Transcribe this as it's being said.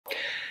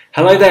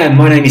Hello there,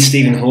 my name is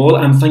Stephen Hall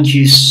and thank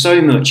you so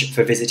much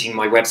for visiting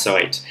my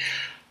website.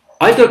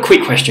 I've got a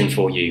quick question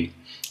for you.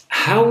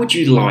 How would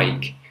you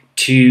like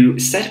to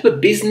set up a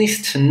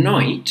business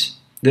tonight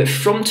that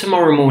from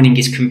tomorrow morning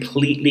is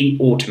completely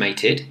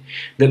automated,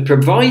 that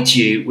provides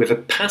you with a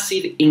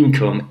passive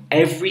income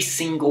every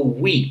single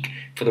week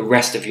for the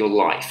rest of your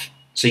life?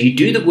 So you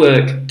do the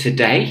work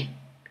today,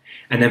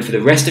 and then for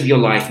the rest of your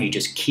life you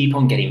just keep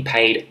on getting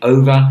paid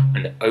over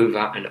and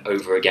over and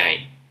over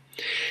again.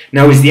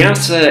 Now, as the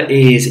answer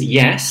is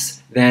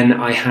yes, then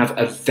I have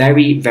a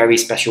very, very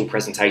special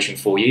presentation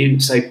for you,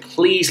 so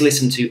please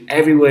listen to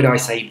every word I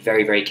say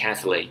very, very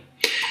carefully.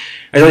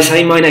 As I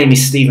say, my name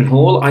is Stephen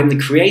Hall. I'm the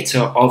creator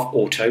of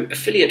Auto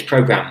Affiliate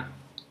Program.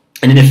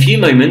 And in a few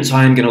moments,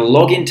 I am going to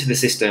log into the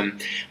system.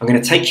 I'm going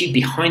to take you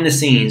behind the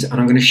scenes and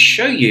I'm going to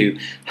show you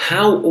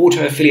how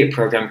Auto Affiliate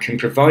Program can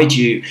provide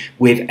you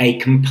with a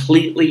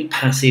completely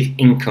passive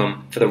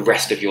income for the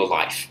rest of your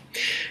life.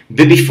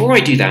 But before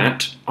I do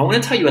that, I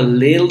want to tell you a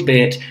little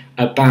bit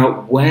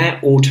about where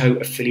Auto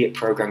Affiliate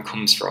Program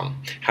comes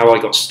from, how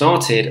I got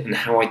started and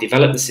how I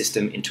developed the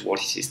system into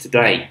what it is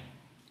today.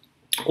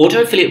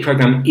 Auto Affiliate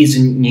Program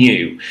isn't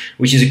new,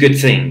 which is a good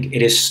thing.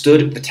 It has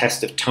stood the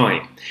test of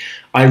time.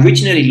 I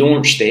originally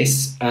launched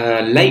this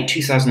late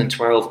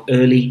 2012,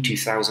 early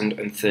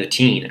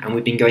 2013, and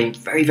we've been going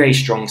very, very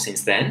strong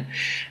since then.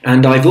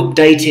 And I've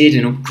updated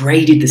and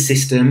upgraded the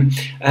system,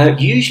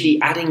 usually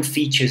adding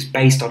features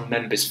based on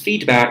members'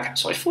 feedback,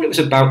 so I thought it was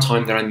about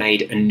time that I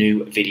made a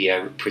new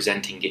video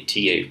presenting it to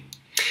you.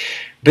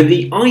 But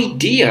the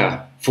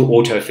idea for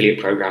Auto Affiliate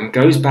Program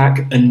goes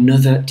back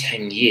another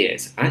 10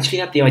 years. I actually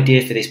had the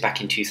idea for this back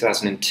in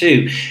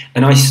 2002,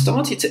 and I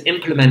started to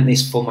implement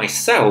this for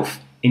myself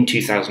in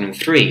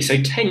 2003,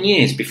 so 10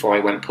 years before I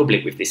went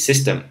public with this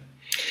system.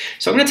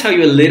 So I'm going to tell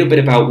you a little bit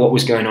about what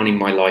was going on in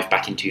my life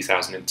back in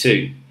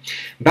 2002.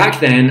 Back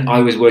then, I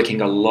was working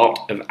a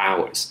lot of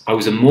hours. I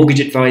was a mortgage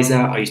advisor.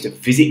 I used to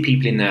visit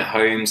people in their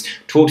homes,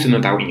 talk to them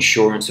about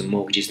insurance and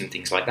mortgages and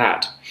things like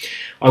that.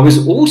 I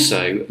was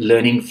also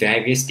learning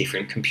various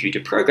different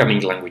computer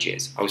programming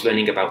languages. I was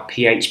learning about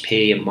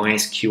PHP and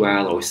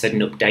MySQL. I was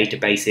setting up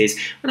databases,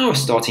 and I was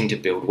starting to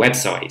build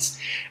websites.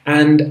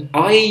 And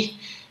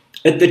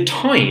at the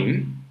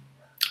time,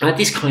 I had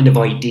this kind of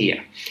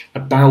idea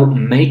about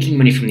making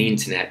money from the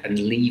internet and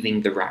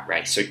leaving the rat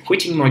race. So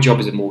quitting my job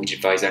as a mortgage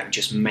advisor and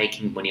just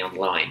making money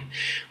online.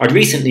 I'd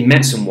recently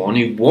met someone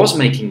who was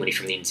making money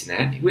from the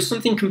internet. It was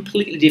something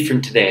completely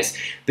different to this,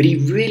 but he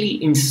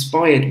really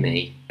inspired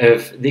me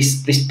of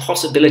this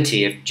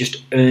possibility of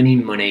just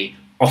earning money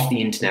off the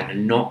internet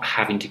and not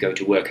having to go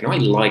to work. And I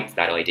liked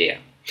that idea.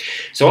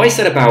 So I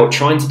set about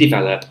trying to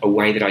develop a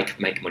way that I could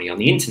make money on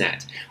the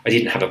internet. I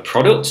didn't have a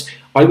product.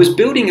 I was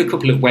building a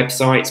couple of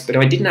websites, but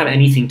I didn't have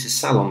anything to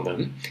sell on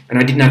them, and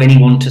I didn't have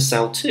anyone to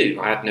sell to.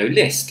 I had no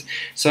list.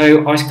 So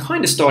I was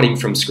kind of starting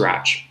from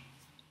scratch.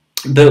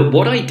 But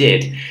what I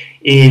did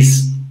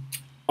is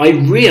I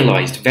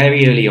realized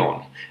very early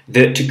on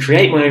that to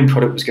create my own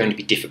product was going to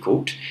be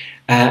difficult,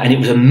 and it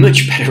was a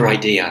much better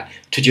idea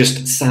to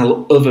just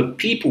sell other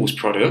people's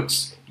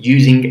products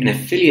using an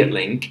affiliate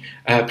link,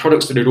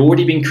 products that had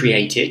already been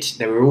created,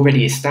 they were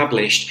already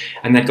established,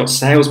 and they'd got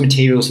sales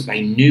materials that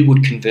they knew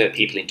would convert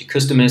people into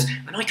customers,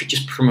 and I could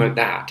just promote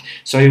that.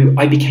 So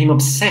I became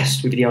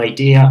obsessed with the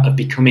idea of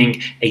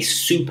becoming a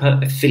super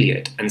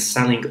affiliate and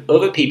selling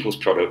other people's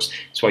products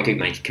so I could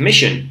make a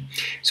commission.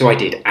 So I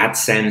did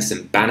AdSense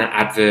and banner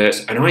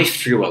adverts, and I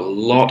threw a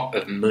lot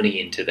of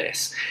money into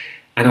this,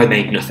 and I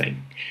made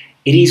nothing.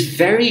 It is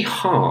very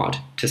hard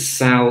to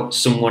sell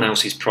someone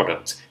else's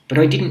product, but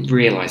I didn't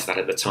realise that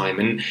at the time,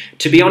 and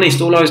to be honest,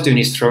 all I was doing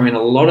is throwing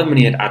a lot of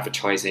money at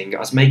advertising. I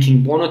was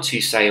making 1 or 2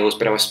 sales,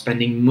 but I was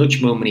spending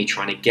much more money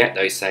trying to get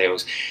those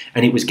sales,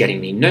 and it was getting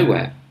me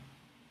nowhere.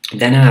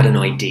 Then I had an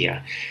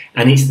idea,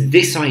 and it's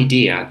this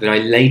idea that I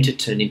later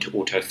turned into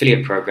Auto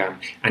Affiliate Program,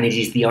 and it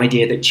is the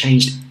idea that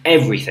changed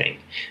everything.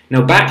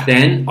 Now back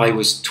then, I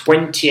was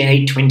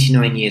 28,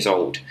 29 years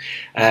old.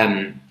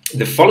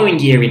 The following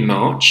year in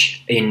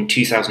March in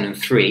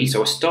 2003,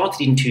 so I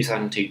started in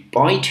 2002,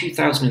 by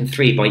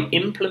 2003, by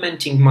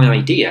implementing my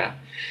idea,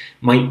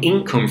 my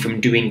income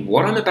from doing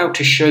what I'm about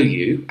to show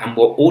you and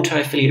what Auto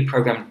Affiliate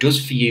Program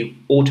does for you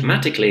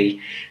automatically,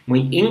 my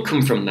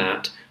income from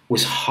that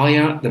was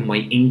higher than my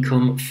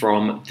income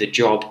from the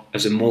job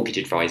as a mortgage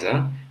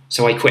advisor,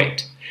 so I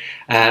quit.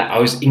 I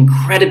was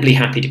incredibly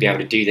happy to be able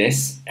to do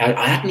this.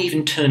 I hadn't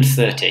even turned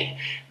 30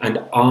 and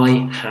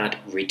I had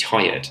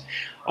retired.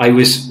 I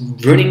was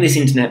running this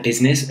internet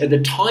business. At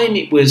the time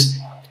it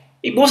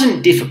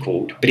wasn't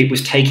difficult, but it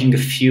was taking a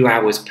few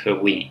hours per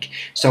week.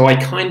 So I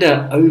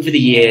over the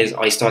years,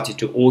 I started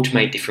to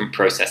automate different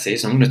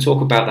processes. I'm going to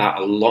talk about that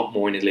a lot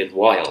more in a little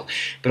while.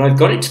 But I've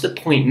got it to the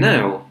point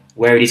now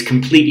where it is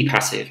completely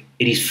passive.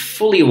 It is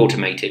fully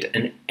automated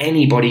and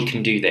anybody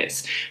can do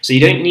this. So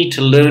you don't need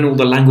to learn all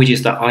the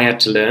languages that I had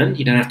to learn.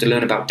 You don't have to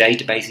learn about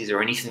databases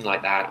or anything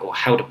like that or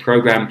how to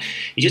program.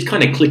 You just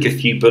click a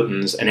few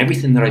buttons and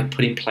everything that I've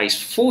put in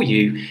place for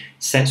you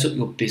sets up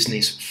your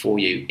business for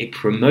you. It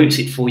promotes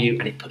it for you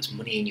and it puts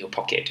money in your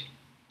pocket.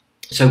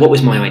 So what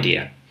was my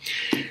idea?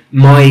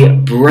 My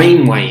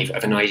brainwave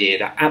of an idea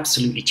that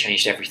absolutely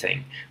changed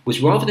everything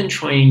was, rather than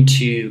trying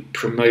to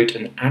promote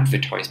and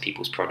advertise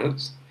people's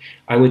products,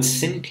 I would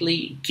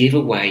simply give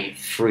away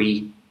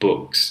free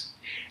books.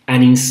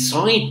 And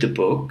inside the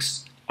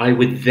books, I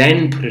would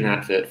then put an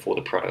advert for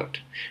the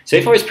product. So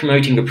if I was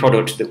promoting a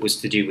product that was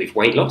to do with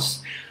weight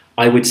loss,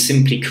 I would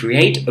simply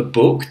create a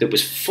book that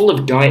was full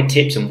of diet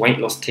tips and weight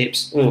loss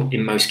tips, or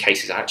in most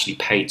cases I actually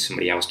paid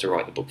somebody else to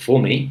write the book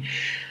for me.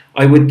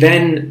 I would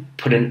then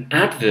put an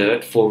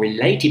advert for a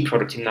related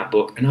product in that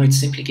book, and I would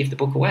simply give the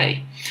book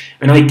away.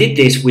 And I did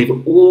this with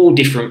all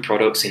different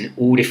products in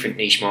all different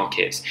niche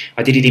markets.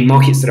 I did it in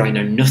markets that I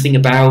know nothing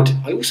about.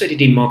 I also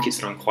did it in markets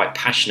that I'm quite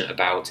passionate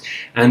about.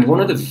 And one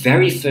of the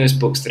very first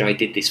books that I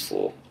did this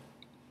for,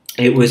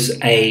 it was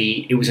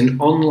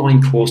an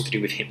online course to do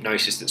with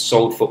hypnosis that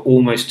sold for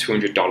almost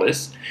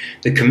 $200.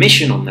 The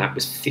commission on that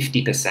was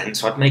 50%,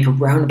 so I'd make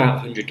around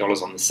about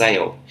 $100 on the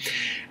sale.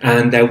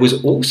 And there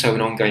was also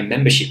an ongoing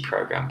membership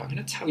program. I'm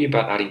going to tell you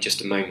about that in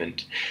just a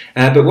moment.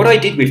 But what I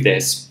did with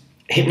this,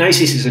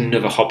 hypnosis is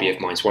another hobby of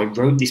mine, so I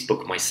wrote this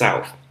book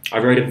myself. I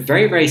wrote a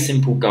very, very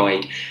simple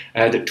guide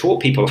that taught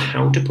people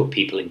how to put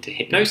people into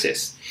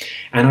hypnosis.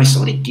 And I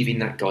started giving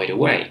that guide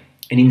away.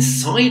 And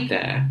inside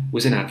there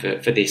was an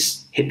advert for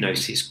this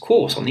hypnosis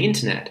course on the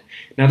internet.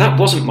 Now that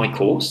wasn't my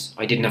course.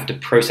 I didn't have to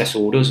process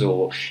orders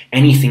or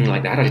anything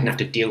like that. I didn't have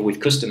to deal with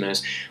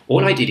customers.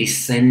 All I did is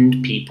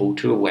send people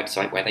to a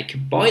website where they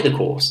could buy the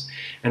course.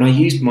 And I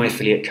used my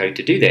affiliate code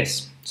to do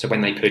this. So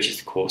when they purchased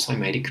the course, I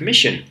made a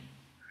commission.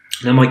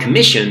 Now my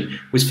commission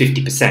was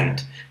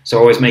 50%.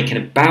 So I was making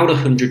about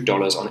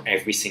 $100 on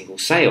every single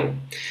sale.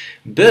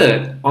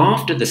 But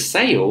after the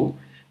sale,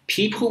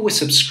 people were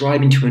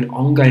subscribing to an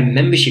ongoing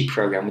membership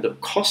program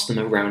that cost them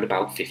around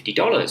about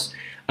 $50.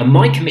 And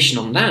my commission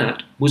on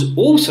that was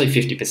also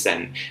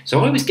 50%.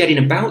 So I was getting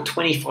about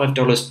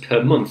 $25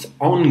 per month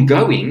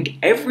ongoing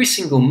every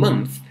single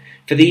month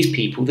for these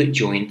people that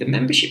joined the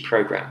membership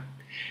program.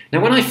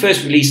 Now, when I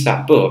first released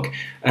that book,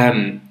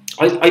 I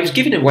was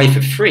giving it away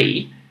for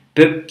free,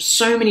 but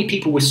so many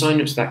people were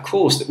signing up to that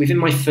course that within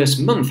my first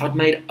month, I'd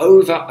made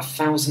over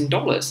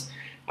 $1,000.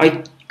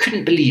 I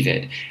couldn't believe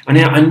it. And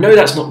I know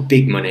that's not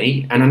big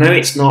money, and I know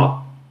it's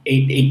not,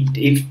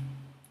 it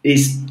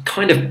is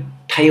kind of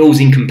pales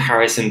in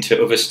comparison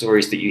to other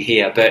stories that you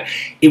hear, but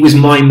it was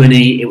my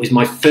money, it was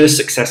my first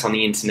success on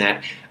the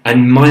internet,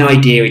 and my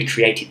idea had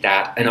created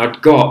that, and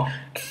I'd got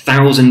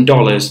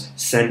 $1,000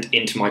 sent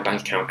into my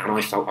bank account, and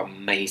I felt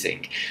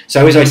amazing.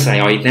 So as I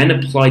say, I then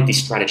applied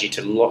this strategy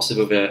to lots of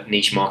other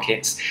niche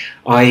markets.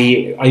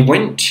 I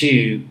went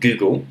to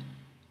Google,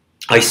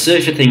 I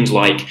searched for things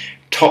like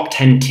top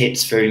 10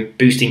 tips for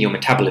boosting your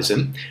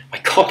metabolism. I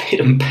copied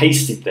and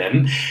pasted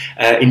them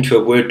into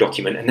a Word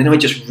document, and then I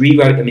just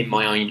rewrote them in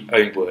my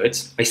own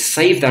words. I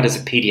saved that as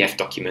a PDF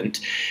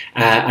document,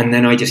 and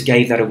then I just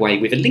gave that away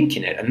with a link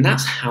in it, and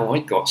that's how I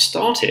got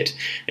started.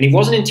 And it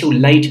wasn't until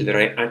later that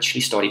I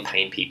actually started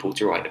paying people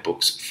to write the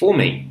books for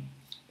me.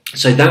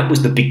 So that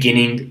was the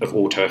beginning of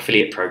Auto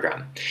Affiliate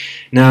Program.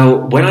 Now,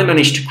 when I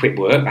managed to quit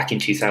work back in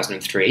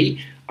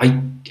 2003,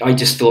 I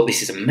just thought,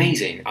 this is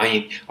amazing.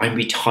 I'm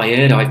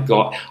retired, I'm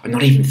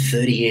not even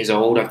 30 years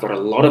old, I've got a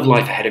lot of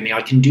life ahead of me,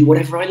 I can do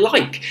whatever I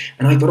like.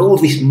 And I've got all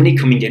this money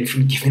coming in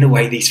from giving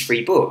away these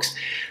free books.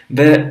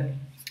 But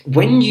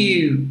when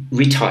you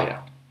retire,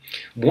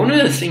 one of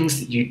the things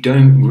that you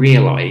don't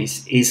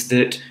realise is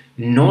that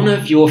none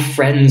of your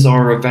friends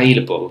are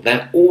available.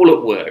 They're all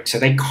at work, so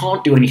they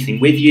can't do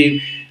anything with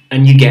you,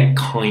 and you get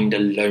kind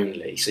of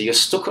lonely. So you're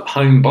stuck at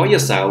home by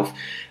yourself.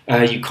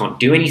 You can't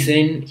do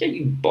anything. Yeah,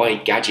 you buy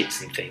gadgets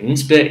and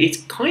things, but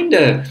it's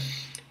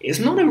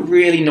not a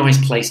really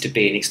nice place to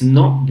be, and it's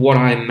not what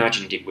I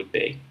imagined it would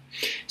be.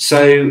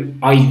 So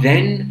I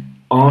then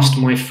asked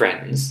my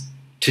friends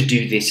to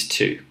do this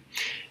too.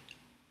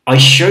 I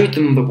showed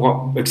them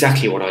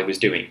exactly what I was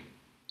doing.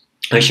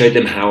 I showed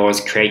them how I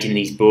was creating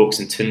these books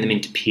and turning them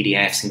into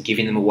PDFs and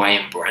giving them away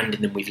and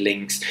branding them with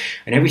links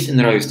and everything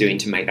that I was doing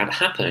to make that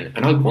happen.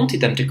 And I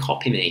wanted them to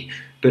copy me,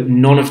 but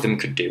none of them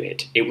could do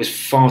it. It was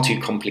far too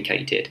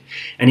complicated.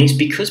 And it's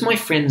because my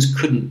friends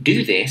couldn't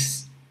do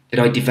this that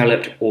I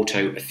developed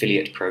Auto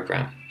Affiliate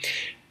Program.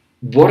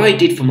 What I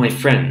did for my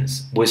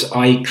friends was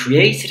I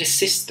created a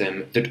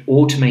system that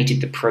automated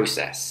the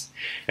process.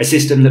 A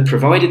system that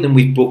provided them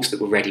with books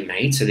that were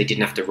ready-made, so they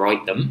didn't have to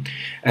write them.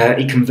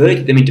 It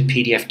converted them into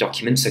PDF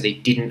documents, so they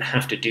didn't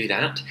have to do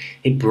that.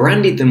 It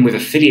branded them with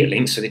affiliate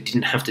links, so they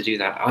didn't have to do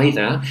that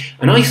either.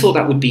 And I thought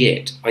that would be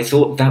it. I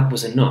thought that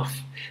was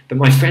enough. But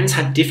my friends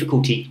had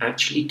difficulty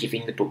actually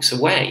giving the books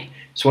away.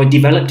 So I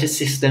developed a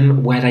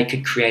system where they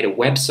could create a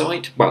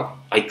website. Well,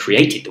 I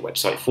created the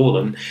website for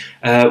them,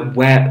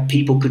 where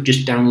people could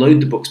just download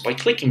the books by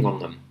clicking on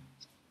them.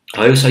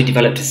 I also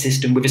developed a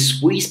system with a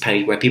squeeze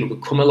page where people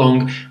could come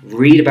along,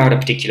 read about a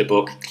particular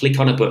book, click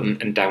on a button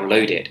and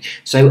download it.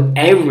 So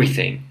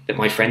everything that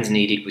my friends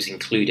needed was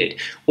included.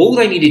 All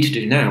they needed to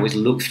do now is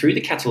look through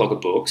the catalogue of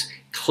books,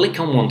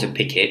 click on one to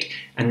pick it,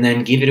 and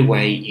then give it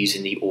away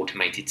using the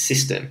automated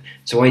system.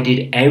 So I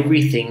did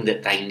everything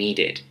that they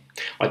needed.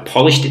 I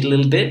polished it a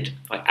little bit,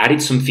 I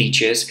added some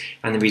features,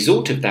 and the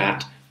result of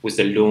that was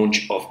the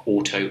launch of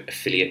Auto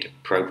Affiliate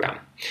Program.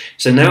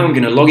 So now I'm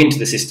going to log into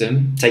the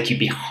system, take you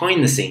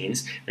behind the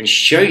scenes, and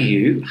show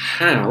you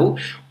how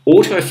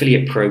Auto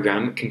Affiliate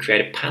Program can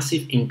create a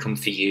passive income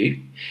for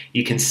you.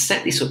 You can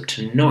set this up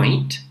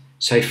tonight,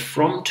 so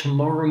from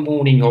tomorrow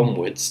morning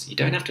onwards, you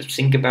don't have to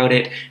think about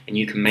it, and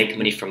you can make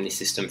money from this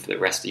system for the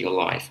rest of your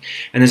life.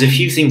 And there's a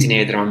few things in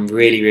here that I'm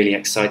really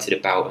excited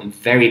about and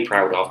very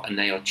proud of, and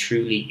they are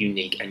truly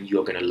unique, and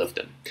you're going to love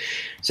them.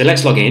 So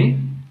let's log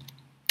in.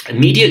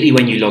 Immediately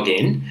when you log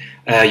in,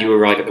 you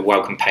arrive at the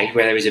welcome page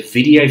where there is a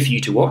video for you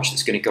to watch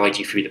that's going to guide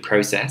you through the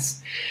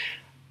process.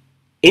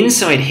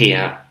 Inside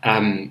here,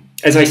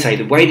 as I say,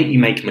 the way that you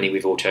make money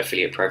with Auto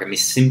Affiliate Program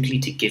is simply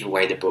to give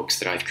away the books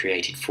that I've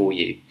created for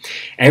you.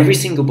 Every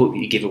single book that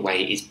you give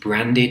away is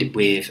branded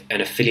with an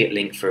affiliate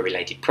link for a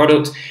related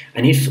product,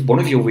 and if one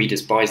of your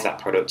readers buys that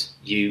product,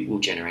 you will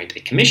generate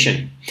a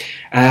commission.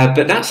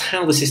 But that's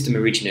how the system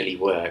originally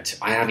worked.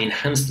 I have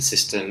enhanced the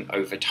system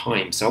over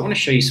time, so I want to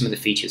show you some of the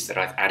features that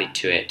I've added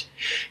to it.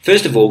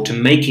 First of all, to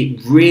make it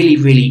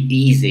really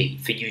easy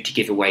for you to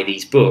give away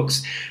these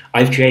books,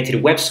 I've created a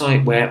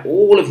website where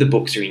all of the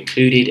books are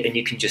included, and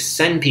you can just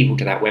send people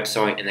to that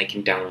website and they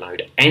can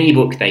download any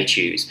book they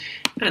choose.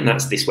 And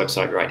that's this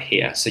website right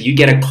here. So you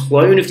get a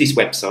clone of this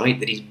website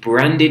that is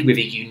branded with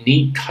a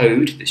unique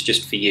code that's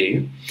just for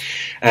you.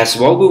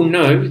 So I will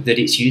know that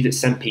it's you that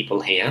sent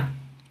people here.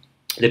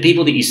 The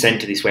people that you send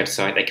to this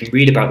website, they can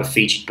read about the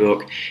featured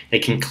book, they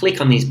can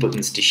click on these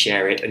buttons to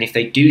share it, and if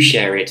they do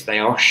share it, they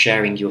are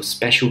sharing your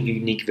special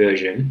unique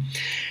version.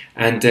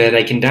 And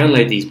they can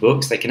download these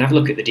books, they can have a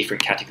look at the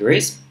different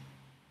categories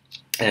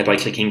by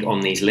clicking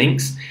on these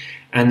links,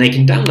 and they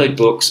can download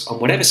books on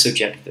whatever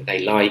subject that they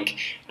like,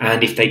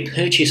 and if they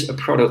purchase a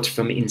product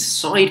from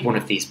inside one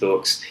of these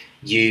books,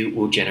 you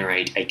will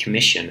generate a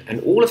commission,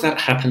 and all of that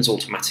happens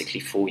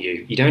automatically for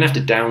you. You don't have to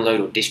download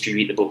or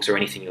distribute the books or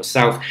anything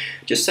yourself,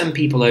 just send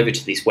people over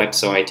to this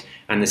website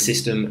and the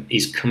system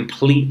is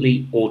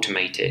completely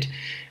automated.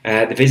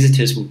 The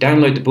visitors will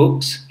download the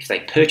books. If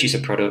they purchase a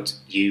product,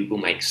 you will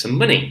make some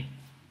money.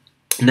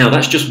 Now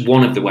that's just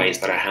one of the ways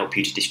that I help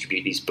you to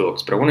distribute these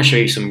books, but I want to show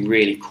you some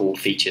really cool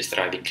features that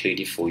I've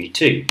included for you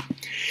too.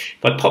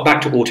 If I pop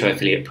back to Auto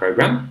Affiliate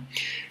Program,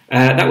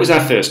 that was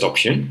our first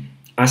option.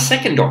 Our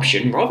second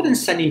option, rather than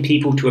sending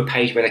people to a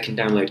page where they can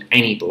download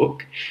any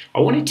book,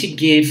 I wanted to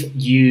give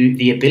you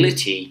the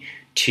ability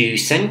to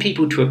send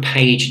people to a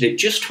page that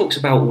just talks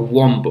about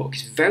one book.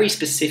 It's very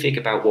specific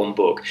about one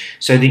book,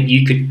 so that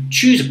you could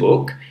choose a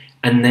book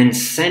and then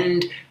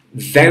send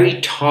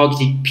very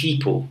targeted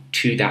people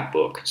to that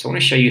book. So I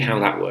want to show you how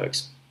that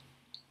works.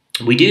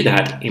 We do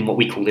that in what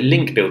we call the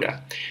link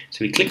builder.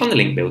 So we click on the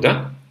link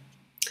builder,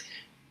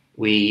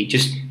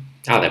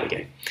 there we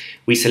go.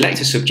 We select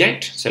a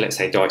subject, so let's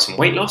say diets and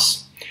weight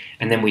loss,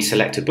 and then we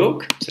select a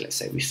book, so let's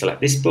say we select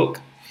this book,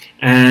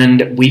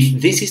 and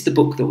this is the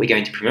book that we're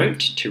going to promote.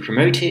 To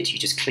promote it, you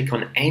just click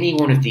on any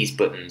one of these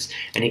buttons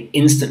and it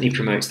instantly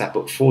promotes that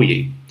book for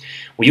you.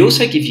 We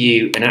also give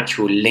you an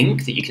actual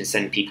link that you can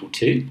send people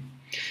to.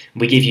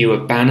 We give you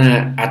a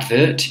banner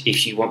advert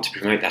if you want to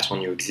promote that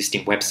on your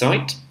existing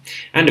website,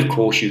 and of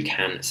course you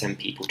can send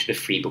people to the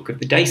free book of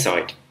the day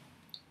site.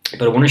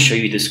 But I want to show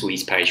you the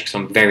squeeze page because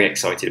I'm very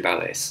excited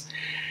about this.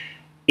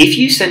 If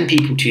you send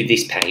people to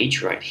this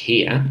page right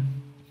here,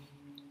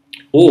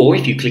 or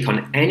if you click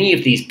on any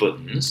of these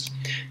buttons,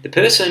 the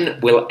person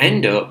will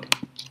end up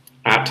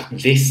at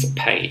this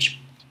page.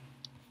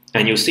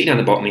 And you'll see down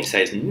the bottom it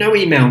says no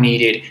email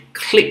needed,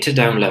 click to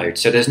download.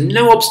 So there's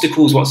no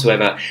obstacles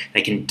whatsoever.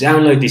 They can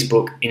download this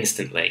book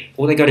instantly.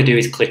 All they got to do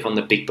is click on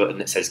the big button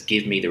that says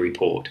give me the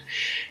report.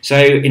 So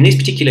in this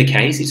particular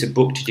case, it's a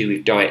book to do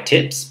with diet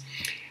tips.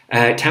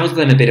 It tells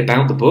them a bit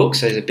about the book,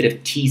 so there's a bit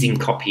of teasing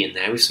copy in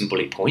there with some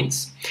bullet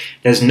points.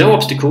 There's no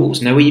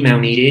obstacles, no email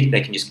needed.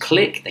 They can just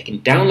click, they can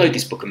download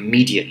this book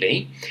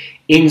immediately.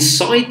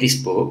 Inside this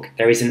book,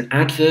 there is an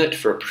advert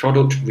for a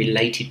product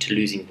related to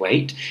losing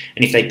weight,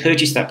 and if they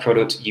purchase that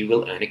product, you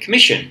will earn a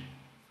commission.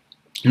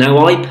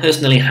 Now, I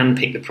personally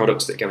handpick the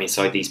products that go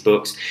inside these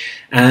books,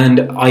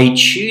 and I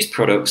choose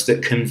products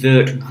that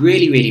convert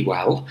really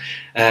well.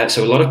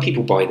 So a lot of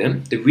people buy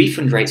them. The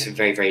refund rates are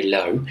very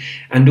low.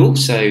 And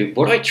also,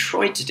 what I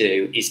try to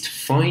do is to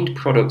find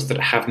products that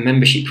have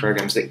membership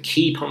programs that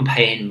keep on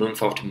paying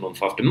month after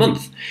month after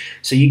month.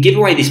 So you give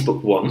away this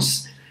book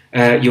once,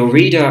 your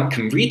reader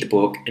can read the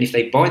book, and if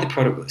they buy the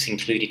product that's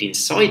included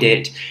inside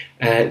it,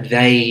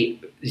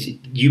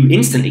 you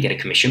instantly get a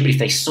commission. But if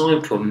they sign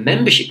up to a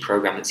membership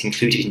program that's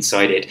included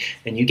inside it,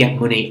 then you get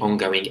money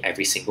ongoing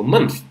every single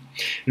month.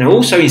 Now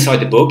also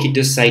inside the book, it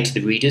does say to the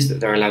readers that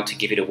they're allowed to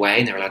give it away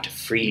and they're allowed to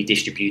freely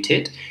distribute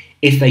it.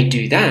 If they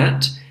do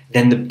that,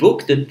 then the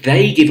book that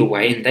they give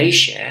away and they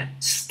share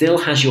still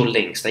has your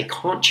links. They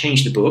can't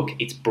change the book,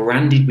 it's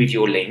branded with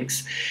your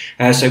links.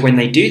 So when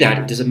they do that,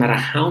 it doesn't matter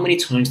how many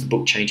times the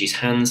book changes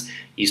hands,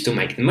 you still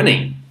make the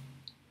money.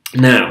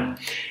 Now,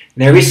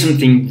 there is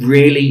something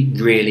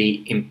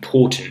really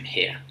important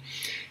here.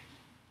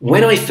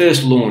 When I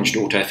first launched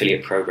Auto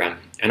Affiliate Program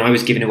and I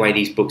was giving away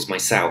these books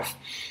myself,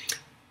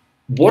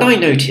 what I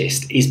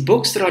noticed is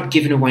books that I'd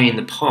given away in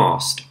the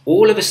past,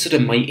 all of a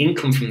sudden my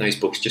income from those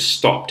books just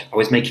stopped. I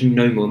was making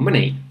no more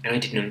money and I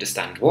didn't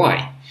understand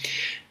why.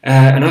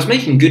 And I was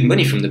making good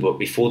money from the book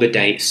before the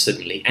day it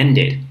suddenly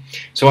ended.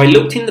 So I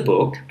looked in the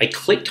book, I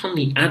clicked on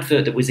the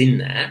advert that was in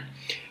there,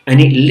 and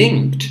it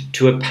linked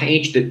to a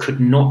page that could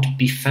not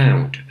be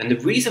found. And the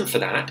reason for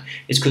that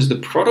is because the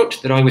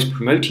product that I was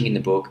promoting in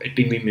the book had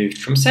been removed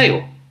from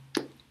sale.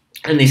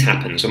 And this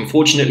happens.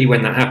 Unfortunately,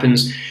 when that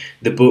happens,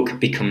 the book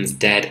becomes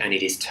dead and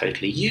it is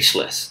totally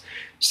useless.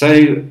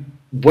 So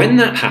when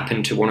that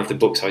happened to one of the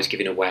books I was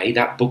giving away,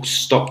 that book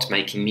stopped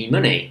making me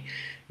money.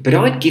 But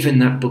I'd given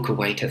that book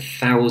away to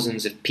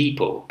thousands of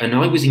people, and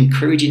I was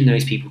encouraging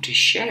those people to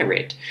share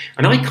it.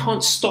 And I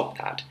can't stop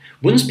that.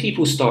 Once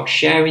people start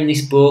sharing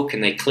this book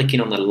and they're clicking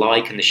on the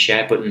like and the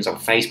share buttons on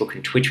Facebook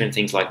and Twitter and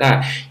things like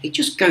that, it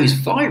just goes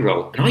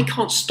viral, and I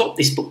can't stop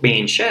this book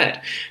being shared.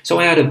 So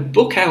I had a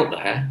book out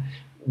there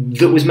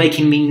that was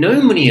making me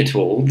no money at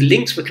all, the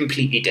links were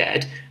completely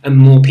dead, and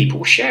more people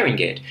were sharing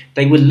it.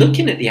 They were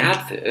looking at the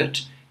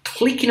advert,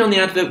 clicking on the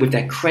advert with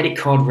their credit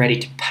card ready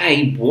to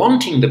pay,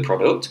 wanting the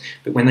product,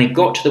 but when they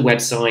got to the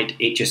website,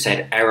 it just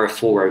said error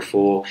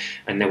 404,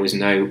 and there was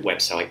no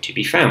website to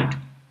be found.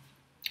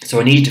 So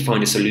I needed to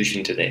find a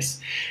solution to this.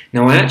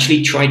 Now I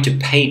actually tried to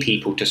pay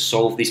people to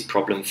solve this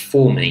problem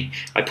for me.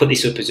 I put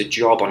this up as a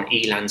job on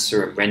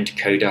Elancer and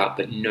Rent-A-Coder,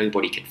 but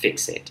nobody could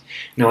fix it.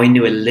 Now I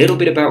knew a little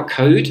bit about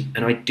code,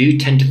 and I do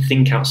tend to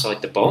think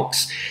outside the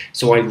box,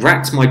 so I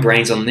racked my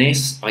brains on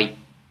this. I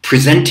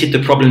presented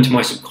the problem to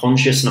my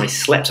subconscious and I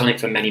slept on it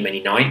for many, many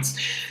nights.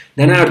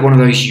 Then I had one of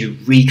those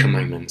eureka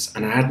moments,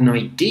 and I had an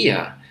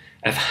idea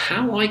of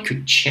how I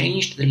could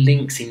change the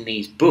links in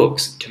these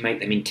books to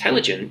make them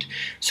intelligent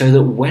so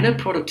that when a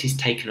product is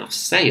taken off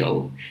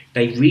sale,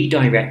 they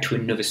redirect to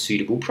another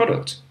suitable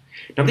product.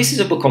 Now this is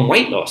a book on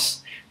weight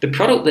loss. The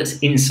product that's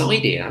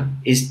inside here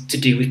is to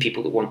do with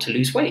people that want to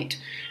lose weight.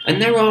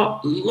 And there are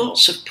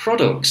lots of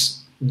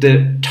products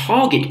that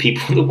target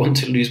people that want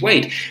to lose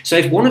weight. So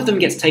if one of them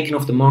gets taken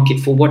off the market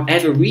for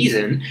whatever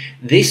reason,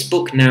 this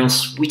book now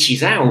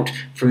switches out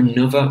for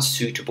another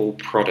suitable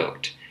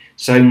product.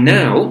 So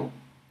now,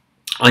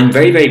 I'm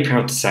very, very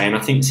proud to say, and I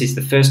think this is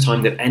the first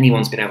time that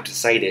anyone's been able to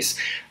say this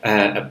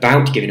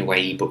about giving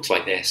away ebooks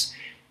like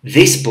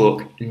this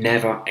book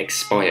never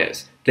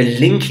expires. The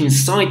link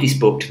inside this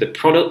book to the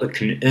product that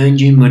can earn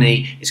you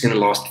money is going to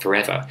last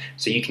forever.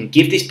 So you can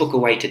give this book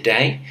away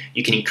today,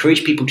 you can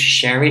encourage people to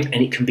share it,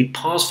 and it can be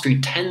passed through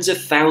tens of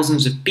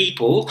thousands of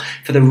people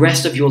for the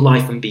rest of your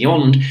life and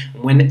beyond.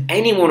 And when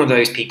any one of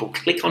those people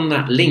click on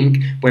that link,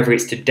 whether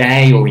it's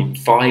today or in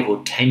 5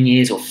 or 10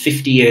 years or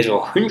 50 years or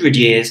 100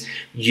 years,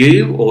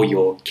 you or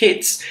your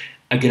kids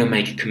are going to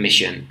make a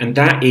commission. And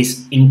that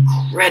is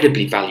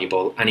incredibly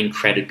valuable and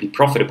incredibly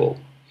profitable.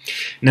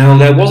 Now,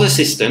 there was a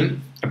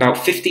system about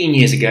 15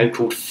 years ago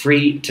called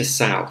Free to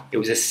Sell. It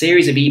was a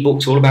series of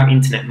ebooks all about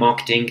internet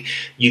marketing.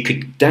 You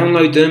could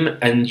download them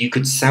and you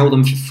could sell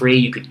them for free,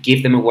 you could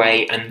give them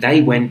away, and they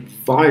went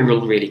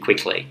viral really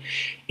quickly.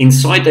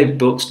 Inside those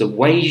books, the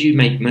ways you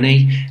make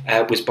money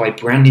was by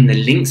branding the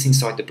links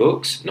inside the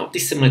books, not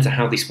dissimilar to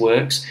how this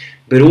works,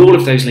 but all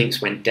of those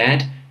links went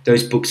dead.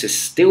 Those books are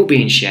still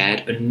being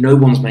shared and no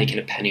one's making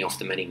a penny off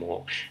them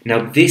anymore.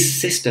 Now this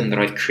system that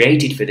I've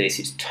created for this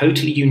is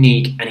totally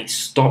unique and it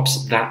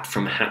stops that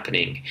from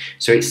happening.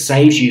 So it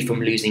saves you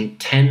from losing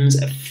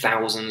tens of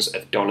thousands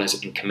of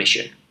dollars in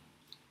commission.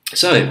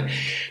 So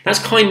that's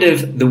kind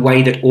of the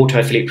way that Auto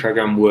Affiliate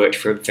Program worked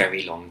for a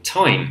very long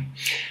time.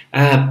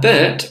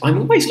 But I'm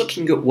always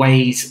looking at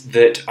ways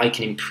that I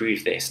can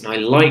improve this, and I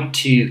like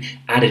to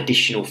add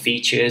additional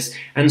features,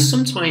 and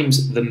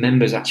sometimes the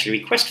members actually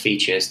request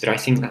features that I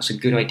think that's a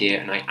good idea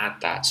and I add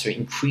that, so it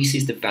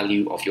increases the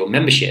value of your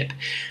membership.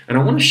 And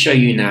I want to show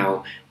you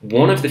now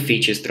one of the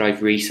features that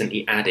I've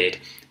recently added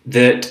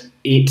that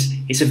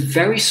it's a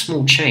very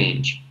small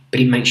change, but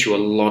it makes you a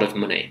lot of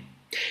money.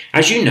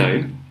 As you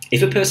know,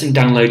 if a person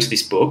downloads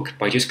this book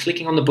by just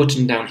clicking on the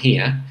button down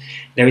here,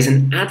 there is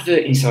an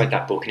advert inside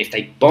that book, and if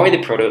they buy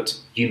the product,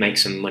 you make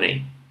some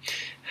money.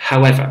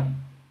 However,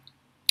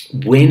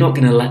 we're not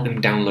going to let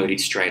them download it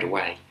straight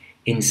away.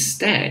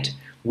 Instead,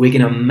 we're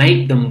going to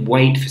make them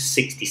wait for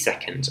 60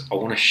 seconds. I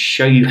want to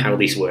show you how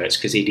this works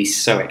because it is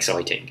so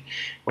exciting.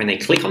 When they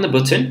click on the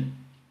button,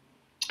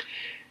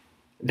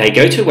 they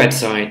go to a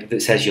website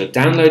that says your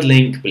download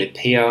link will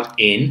appear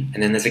in,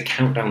 and then there's a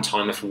countdown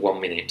timer for 1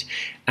 minute.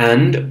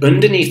 And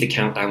underneath the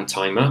countdown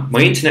timer,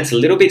 my internet's a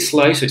little bit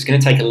slow, so it's going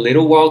to take a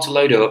little while to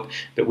load up,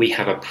 but we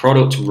have a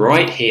product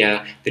right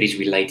here that is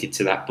related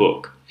to that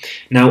book.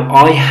 Now,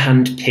 I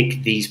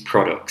handpicked these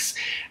products,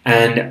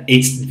 and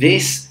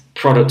this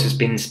product has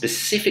been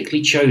specifically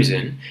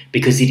chosen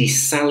because it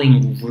is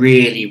selling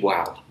really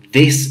well.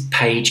 This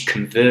page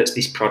converts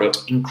this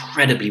product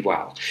incredibly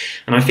well.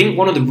 And I think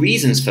one of the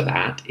reasons for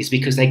that is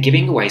because they're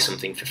giving away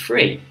something for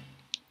free.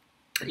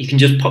 You can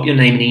just pop your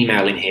name and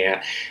email in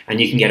here and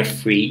you can get a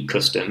free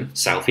custom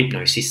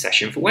self-hypnosis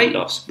session for weight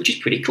loss, which is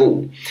pretty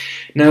cool.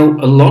 Now,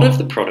 a lot of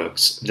the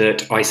products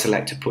that I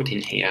select to put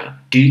in here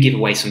do give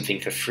away something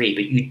for free,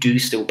 but you do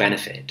still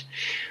benefit.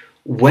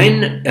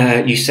 When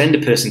you send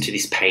a person to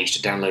this page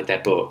to download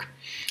their book,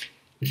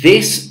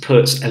 this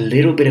puts a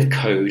little bit of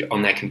code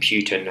on their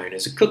computer known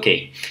as a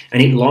cookie,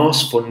 and it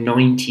lasts for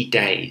 90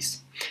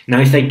 days.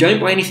 Now, if they don't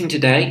buy anything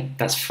today,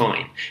 that's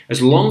fine.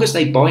 As long as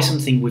they buy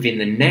something within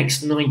the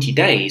next 90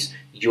 days,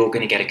 you're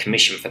going to get a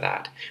commission for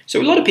that. So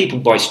a lot of people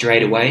buy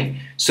straight away.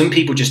 Some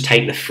people just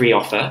take the free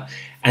offer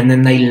and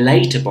then they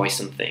later buy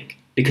something.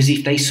 Because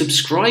if they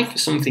subscribe for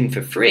something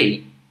for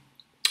free,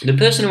 the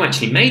person who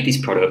actually made this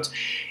product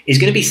is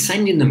going to be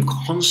sending them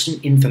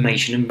constant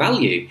information and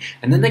value.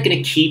 And then they're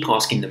going to keep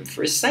asking them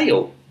for a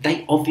sale.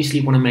 They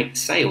obviously want to make the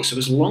sale. So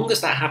as long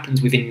as that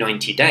happens within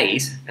 90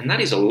 days, and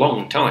that is a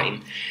long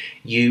time,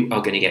 you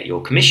are going to get your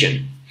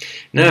commission.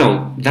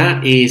 Now,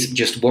 that is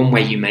just one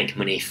way you make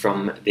money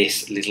from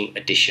this little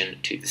addition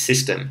to the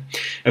system.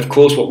 Of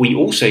course, what we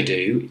also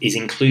do is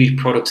include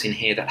products in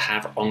here that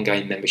have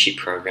ongoing membership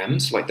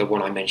programs, like the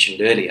one I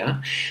mentioned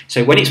earlier.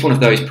 So when it's one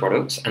of those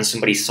products and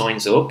somebody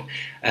signs up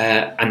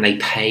and they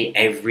pay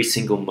every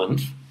single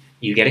month,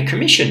 you get a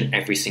commission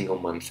every single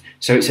month.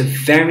 So it's a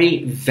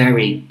very,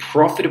 very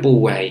profitable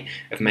way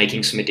of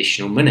making some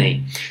additional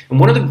money. And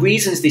one of the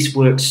reasons this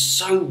works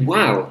so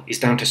well is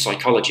down to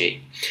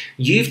psychology.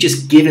 You've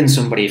just given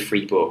somebody a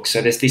free book,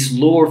 so there's this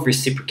law of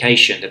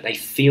reciprocation that they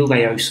feel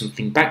they owe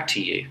something back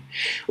to you.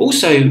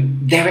 Also,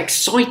 they're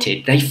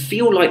excited. They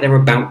feel like they're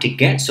about to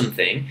get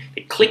something.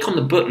 They click on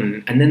the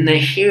button and then they're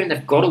here and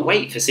they've got to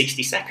wait for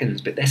 60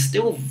 seconds, but they're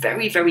still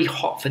very, very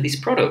hot for this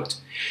product.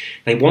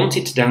 They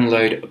wanted to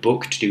download a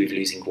book to do with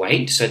losing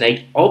weight, so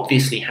they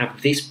obviously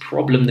have this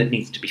problem that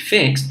needs to be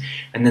fixed,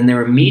 and then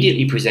they're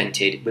immediately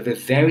presented with a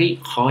very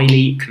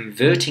highly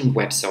converting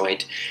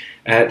website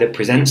that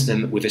presents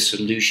them with a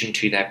solution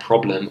to their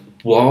problem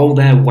while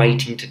they're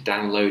waiting to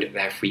download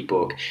their free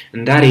book.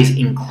 And that is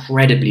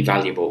incredibly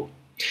valuable.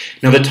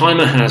 Now, the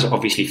timer has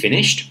obviously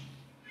finished.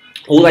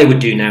 All they would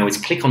do now is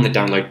click on the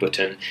download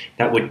button.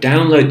 That would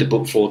download the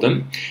book for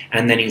them,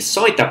 and then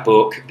inside that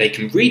book they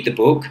can read the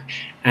book,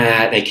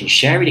 they can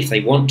share it if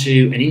they want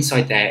to, and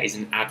inside there is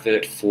an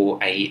advert for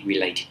a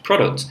related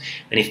product.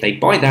 And if they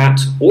buy that,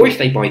 or if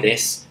they buy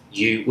this,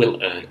 you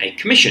will earn a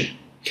commission.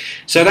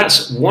 So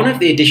that's one of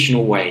the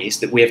additional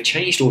ways that we have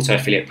changed Auto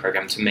Affiliate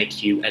Program to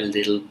make you a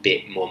little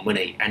bit more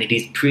money, and it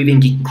is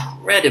proving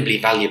incredibly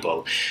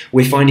valuable.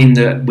 We're finding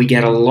that we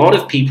get a lot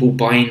of people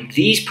buying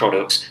these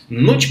products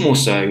much more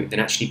so than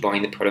actually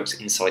buying the products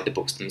inside the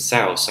books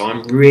themselves. So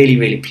I'm really,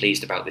 really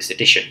pleased about this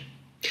addition.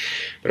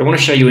 But I want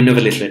to show you another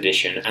little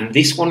addition, and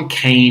this one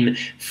came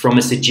from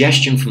a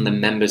suggestion from the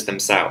members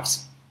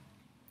themselves.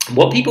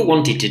 What people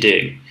wanted to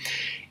do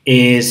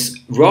is,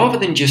 rather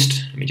than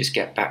just, let me just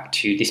get back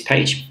to this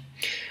page,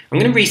 I'm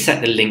going to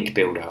reset the link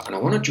builder, and I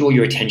want to draw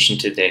your attention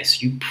to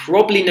this. You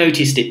probably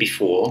noticed it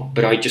before,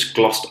 but I just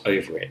glossed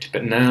over it.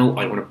 But now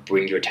I want to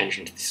bring your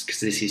attention to this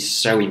because this is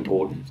so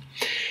important.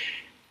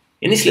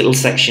 In this little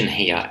section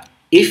here,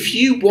 if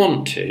you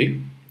want to,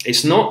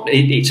 it's an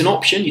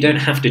option, you don't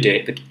have to do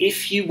it, but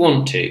if you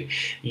want to,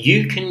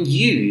 you can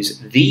use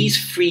these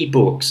free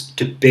books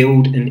to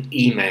build an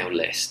email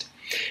list.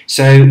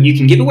 So you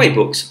can give away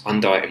books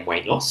on diet and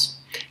weight loss,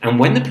 and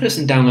when the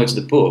person downloads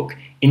the book,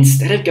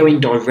 instead of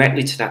going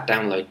directly to that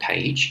download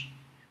page,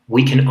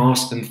 we can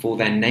ask them for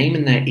their name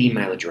and their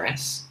email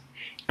address,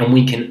 and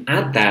we can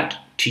add that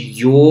to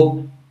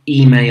your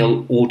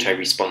email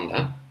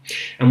autoresponder.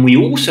 And we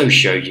also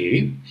show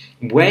you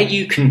where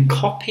you can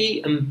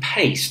copy and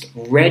paste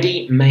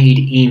ready-made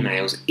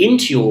emails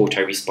into your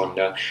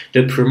autoresponder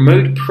that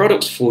promote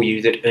products for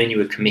you that earn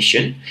you a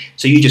commission.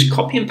 So you just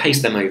copy and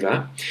paste them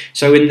over.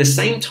 So in the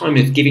same time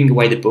of giving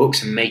away the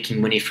books and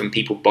making money from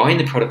people buying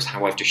the products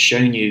how I've just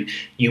shown you,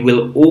 you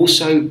will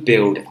also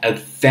build a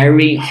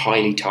very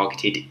highly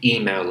targeted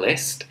email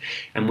list.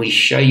 And we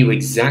show you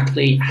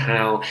exactly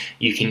how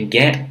you can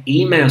get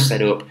email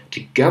set up to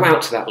go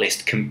out to that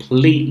list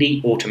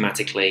completely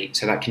automatically,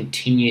 so that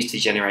continues to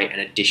generate an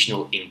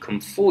additional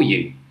income for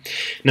you.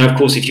 Now, of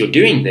course, if you're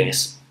doing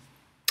this,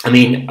 I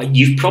mean,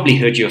 you've probably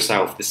heard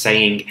yourself the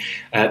saying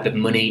that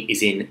money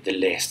is in the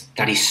list.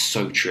 That is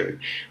so true.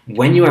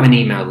 When you have an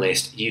email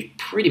list, you've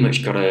pretty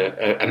much got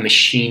a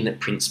machine that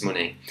prints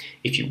money.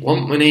 If you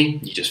want money,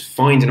 you just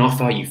find an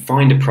offer, you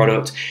find a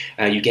product,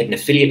 you get an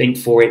affiliate link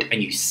for it,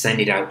 and you send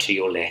it out to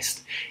your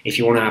list. If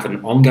you want to have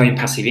an ongoing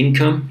passive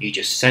income, you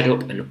just set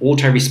up an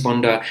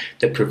autoresponder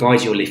that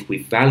provides your list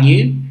with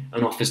value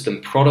and offers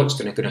them products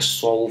that are going to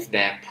solve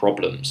their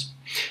problems.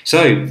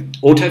 So,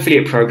 Auto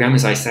Affiliate Program,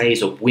 as I say,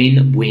 is a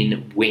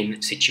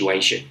win-win-win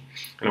situation.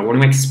 And I want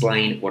to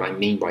explain what I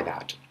mean by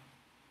that.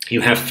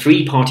 You have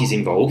three parties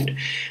involved.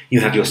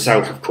 You have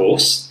yourself, of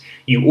course.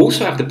 You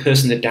also have the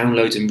person that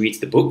downloads and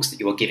reads the books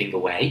that you are giving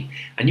away.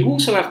 And you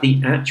also have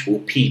the actual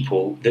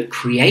people that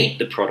create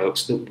the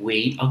products that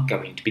we are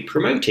going to be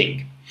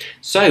promoting.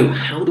 So,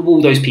 how do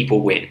all those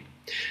people win?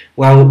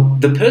 Well,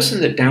 the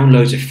person that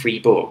downloads a free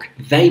book,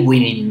 they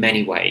win in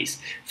many ways.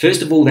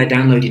 First of all, they're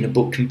downloading a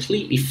book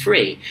completely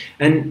free,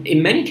 and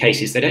in many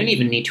cases, they don't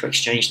even need to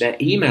exchange their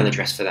email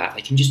address for that.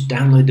 They can just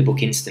download the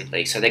book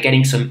instantly, so they're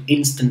getting some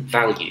instant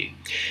value.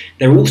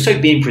 They're also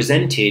being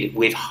presented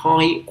with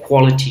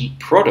high-quality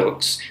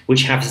products,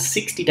 which have a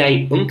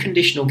 60-day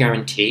unconditional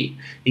guarantee.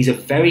 These are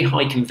very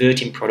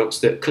high-converting products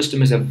that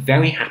customers are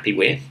very happy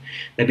with.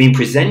 They're being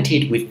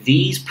presented with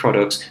these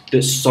products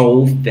that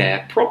solve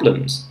their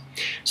problems.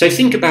 So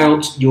think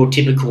about your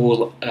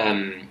typical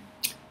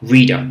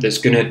reader that's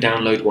going to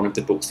download one of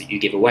the books that you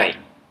give away.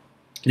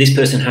 This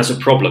person has a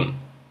problem.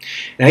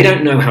 They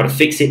don't know how to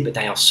fix it, but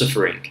they are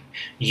suffering.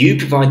 You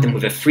provide them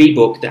with a free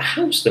book that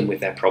helps them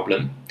with their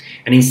problem,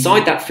 and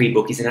inside that free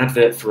book is an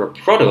advert for a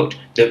product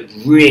that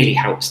really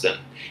helps them.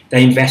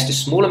 They invest a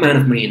small amount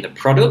of money in the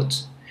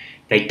product,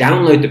 they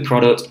download the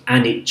product,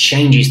 and it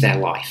changes their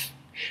life.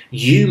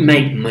 You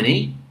make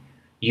money.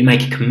 You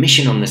make a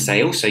commission on the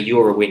sale, so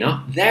you're a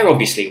winner. They're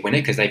obviously a winner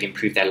because they've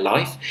improved their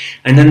life.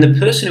 And then the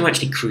person who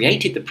actually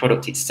created the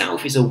product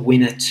itself is a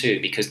winner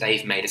too because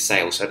they've made a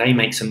sale. So they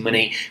make some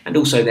money and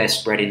also they're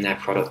spreading their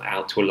product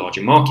out to a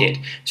larger market.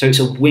 So it's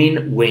a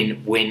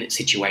win-win-win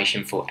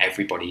situation for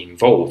everybody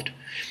involved.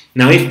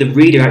 Now, if the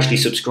reader actually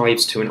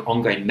subscribes to an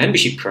ongoing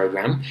membership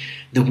program,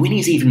 the win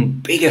is even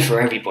bigger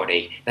for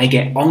everybody. They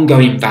get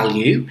ongoing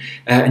value,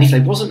 and if they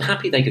wasn't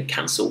happy, they could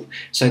cancel.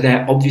 So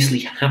they're obviously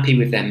happy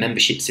with their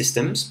membership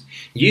systems.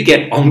 You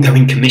get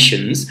ongoing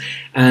commissions,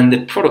 and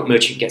the product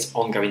merchant gets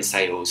ongoing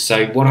sales.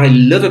 So what I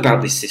love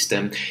about this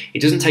system,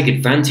 it doesn't take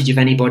advantage of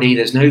anybody.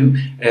 There's no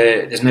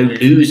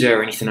loser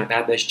or anything like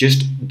that. There's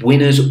just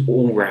winners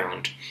all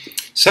round.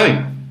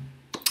 So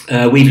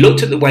we've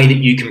looked at the way that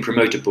you can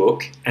promote a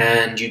book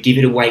and you give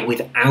it away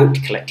without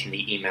collecting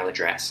the email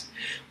address.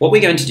 What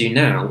we're going to do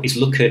now is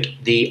look at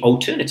the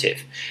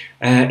alternative.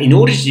 In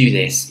order to do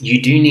this, you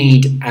do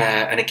need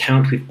an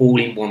account with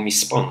all-in-one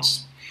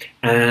response.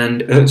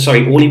 And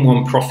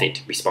all-in-one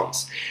profit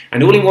response.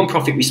 And all-in-one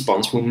profit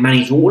response will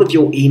manage all of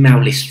your email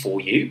list for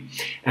you,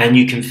 and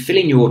you can fill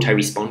in your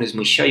autoresponders, and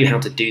we'll show you how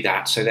to do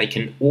that so they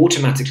can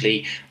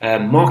automatically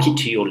market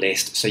to your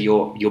list so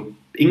your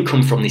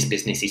income from this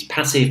business is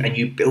passive and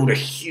you build a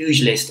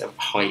huge list of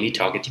highly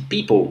targeted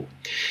people.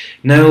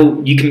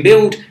 Now, you can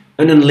build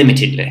an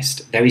unlimited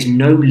list. There is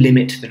no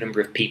limit to the number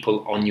of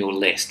people on your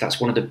list. That's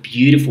one of the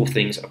beautiful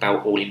things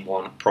about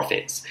all-in-one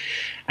profits.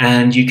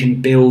 And you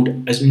can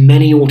build as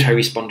many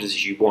autoresponders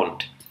as you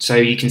want. So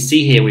you can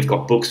see here we've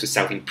got books for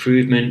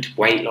self-improvement,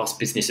 weight loss,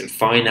 business and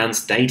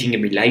finance, dating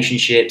and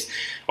relationships,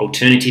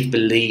 alternative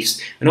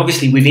beliefs, and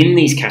obviously within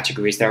these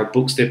categories there are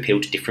books that appeal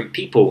to different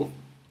people.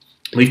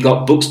 We've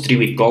got books to do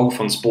with golf,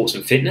 on sports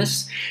and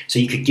fitness, so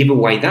you could give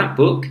away that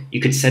book.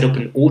 You could set up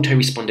an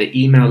autoresponder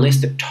email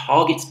list that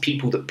targets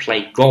people that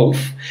play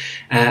golf,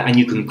 and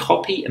you can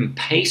copy and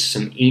paste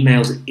some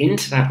emails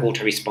into that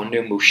autoresponder,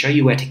 and we'll show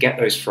you where to get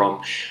those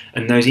from.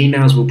 And those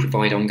emails will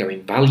provide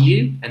ongoing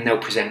value, and they'll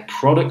present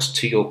products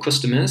to your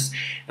customers,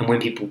 and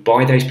when people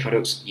buy those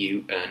products,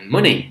 you earn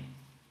money.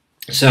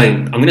 So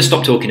I'm going to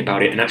stop talking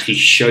about it and actually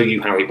show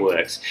you how it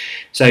works.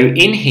 So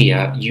in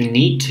here, you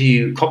need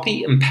to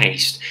copy and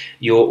paste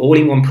your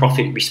all-in-one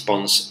profit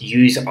response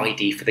user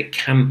ID for the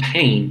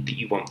campaign that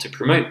you want to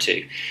promote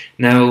to.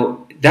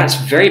 Now, that's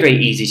very, very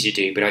easy to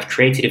do, but I've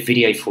created a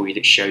video for you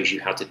that shows you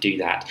how to do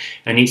that.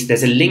 And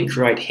there's a link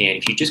right here.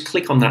 And if you just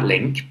click on that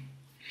link,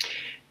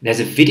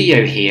 there's a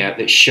video here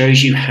that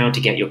shows you how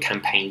to get your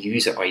campaign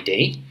user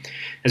ID.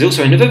 There's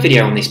also another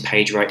video on this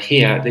page right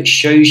here that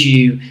shows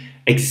you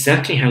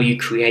exactly how you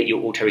create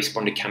your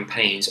autoresponder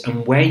campaigns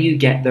and where you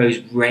get those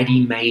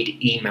ready-made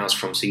emails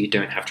from so you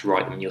don't have to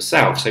write them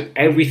yourself. So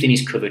everything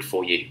is covered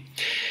for you.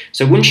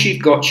 So once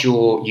you've got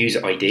your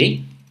user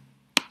ID,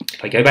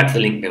 if I go back to the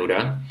link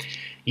builder,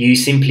 you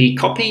simply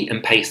copy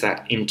and paste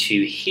that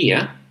into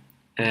here,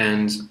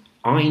 and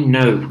I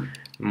know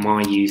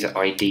my user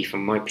ID for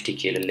my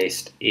particular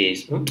list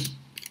is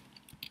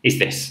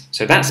this.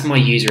 So that's my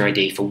user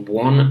ID for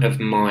one of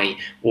my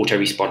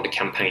autoresponder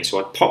campaigns. So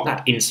I'd pop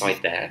that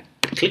inside there,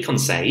 click on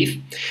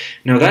save.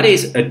 Now that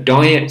is a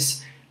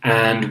diets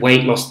and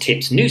weight loss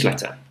tips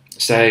newsletter.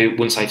 So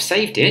once I've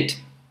saved it,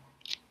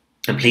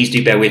 and please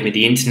do bear with me,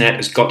 the internet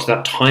has got to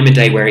that time of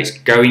day where it's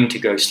going to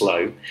go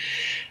slow.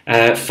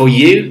 For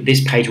you,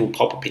 this page will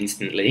pop up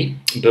instantly,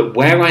 but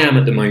where I am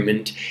at the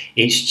moment,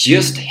 it's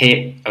just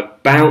hit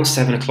about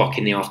 7 o'clock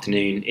in the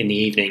afternoon, in the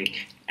evening.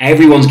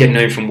 Everyone's getting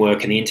home from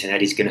work and the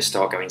internet is going to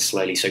start going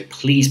slowly, so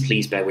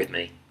please bear with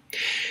me.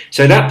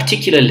 So that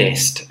particular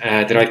list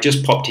that I've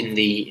just popped in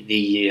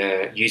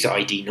the user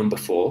ID number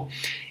for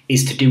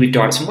is to do with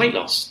diets and weight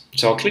loss.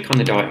 So I'll click on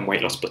the diet and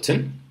weight loss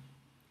button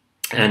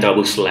and I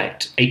will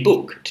select a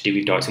book to do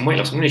with diets and weight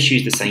loss. I'm going to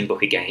choose the same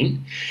book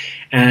again,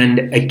 and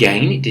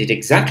again it did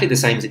exactly the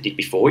same as it did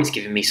before. It's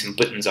given me some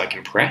buttons I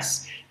can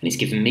press and it's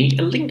given me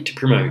a link to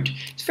promote.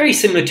 It's very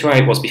similar to how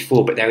it was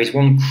before, but there is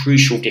one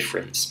crucial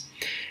difference.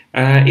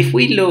 If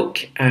we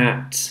look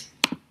at,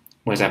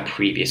 where's our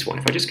previous one?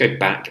 If I just go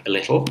back a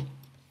little,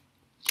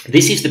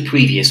 This is the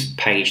previous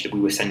page that we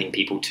were sending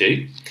people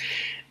to,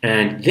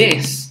 and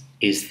this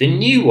is the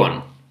new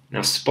one.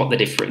 Now spot the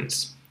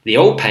difference. The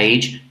old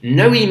page,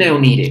 no email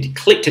needed.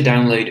 Click to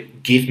download,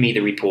 give me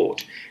the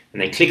report.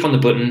 And they click on the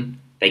button,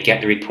 they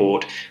get the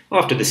report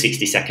after the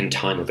 60-second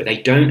timer, but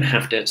they don't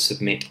have to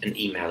submit an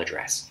email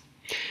address.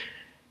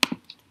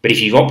 But if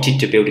you've opted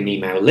to build an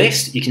email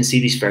list, you can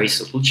see this very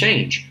subtle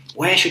change.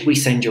 Where should we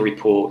send your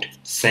report?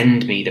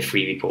 Send me the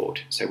free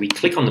report. So we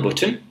click on the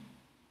button,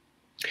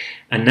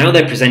 and now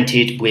they're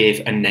presented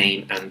with a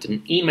name and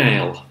an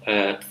email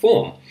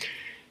form.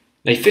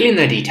 They fill in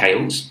their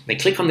details, they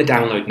click on the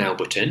download now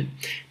button,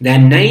 their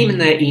name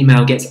and their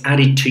email gets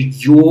added to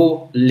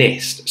your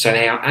list. So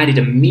they are added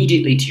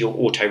immediately to your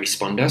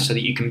autoresponder so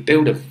that you can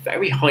build a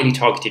very highly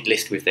targeted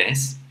list with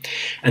this.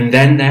 And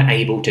then they're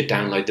able to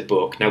download the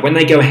book. Now when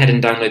they go ahead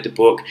and download the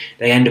book,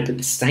 they end up at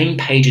the same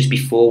page as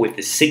before with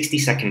the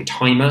 60-second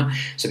timer.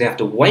 So they have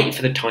to wait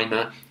for the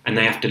timer and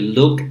they have to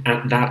look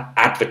at that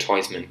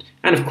advertisement.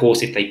 And of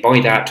course, if they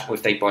buy that or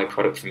if they buy a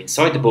product from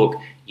inside the book,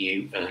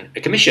 you earn a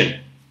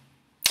commission.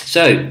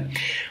 So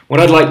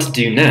what I'd like to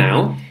do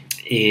now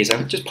is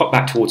I'll just pop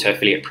back to Auto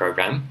Affiliate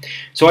Program.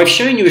 So I've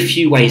shown you a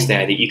few ways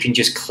there that you can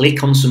just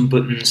click on some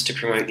buttons to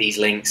promote these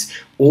links,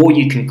 or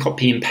you can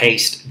copy and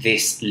paste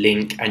this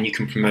link and you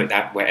can promote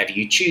that wherever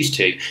you choose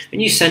to.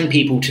 And you send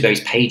people to those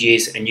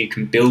pages and you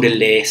can build a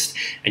list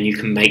and you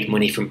can make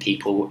money from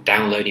people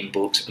downloading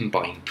books and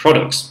buying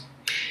products.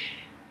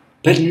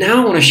 But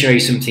now I want to show you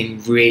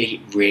something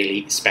really,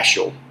 really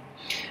special.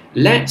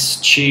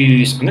 Let's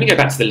choose, I'm going to go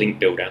back to the link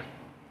builder.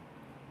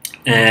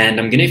 And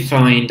I'm going to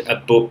find a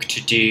book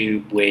to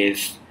do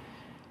with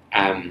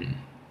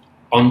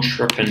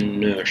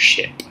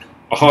entrepreneurship.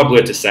 A hard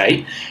word to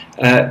say.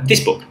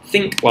 This book,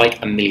 Think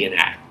Like a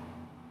Millionaire.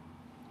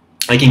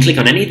 I can click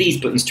on any of these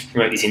buttons to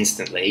promote this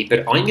instantly,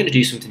 but I'm going to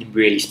do something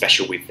really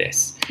special with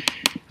this.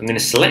 I'm going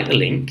to select the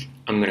link,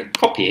 I'm going to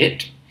copy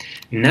it.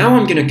 Now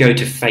I'm going to go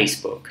to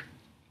Facebook.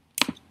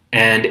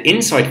 And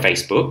inside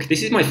Facebook,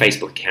 this is my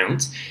Facebook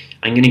account,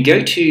 I'm going to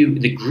go to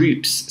the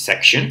groups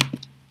section.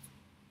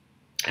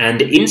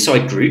 And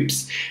inside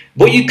groups,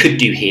 what you could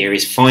do here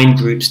is find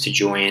groups to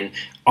join.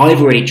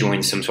 I've already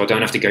joined some, so I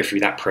don't have to go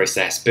through that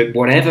process. But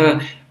whatever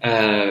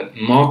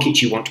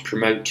market you want to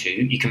promote to,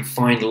 you can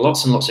find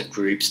lots and lots of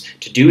groups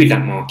to do with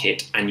that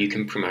market, and you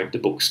can promote the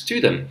books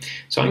to them.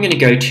 So I'm going to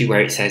go to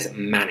where it says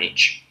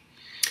Manage.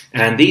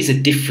 And these are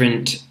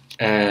different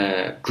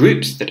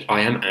groups that I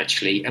am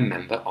actually a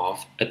member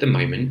of at the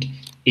moment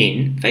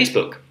in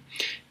Facebook.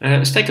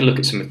 Let's take a look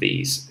at some of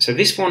these. So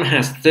this one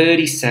has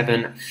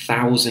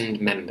 37,000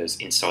 members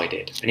inside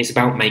it, and it's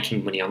about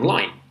making money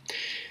online.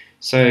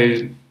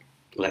 So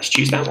let's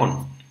choose that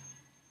one.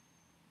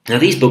 Now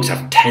these books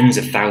have tens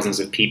of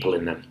thousands of people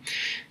in them.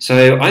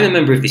 So I'm a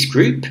member of this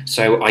group,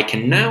 so I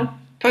can now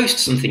post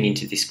something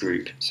into this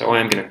group. So I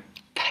am going to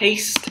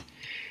paste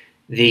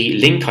the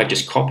link I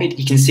just copied.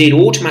 You can see it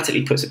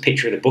automatically puts a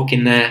picture of the book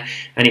in there,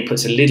 and it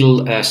puts a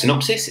little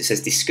synopsis. It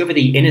says, discover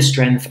the inner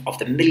strength of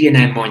the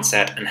millionaire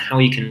mindset and how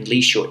you can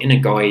unleash your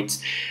inner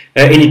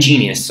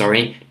genius,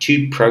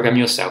 to program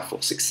yourself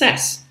for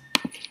success.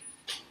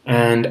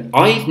 And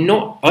I've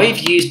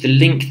used the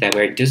link there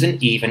where it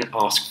doesn't even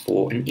ask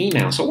for an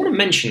email. So I want to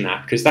mention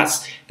that because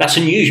that's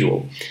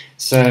unusual.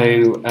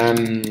 So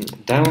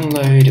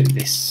download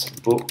this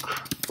book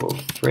for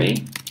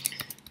free.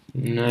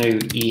 No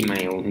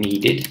email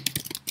needed,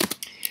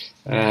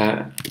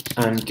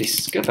 and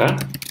discover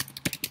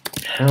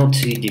how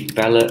to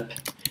develop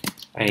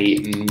a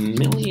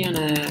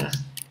millionaire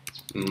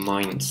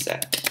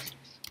mindset.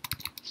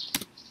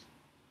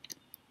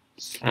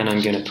 And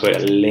I'm going to put a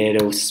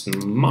little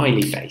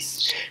smiley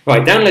face.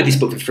 Right, download this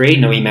book for free,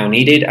 no email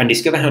needed, and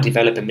discover how to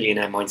develop a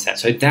millionaire mindset.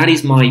 So that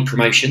is my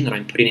promotion that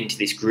I'm putting into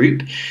this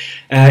group.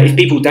 If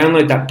people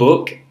download that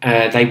book,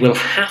 they will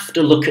have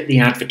to look at the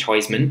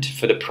advertisement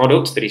for the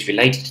product that is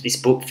related to this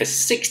book for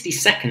 60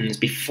 seconds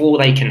before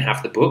they can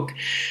have the book.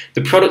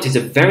 The product is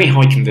a very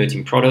high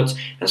converting product,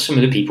 and some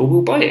of the people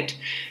will buy it.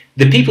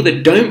 The people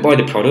that don't buy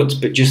the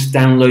product but just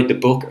download the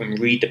book and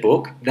read the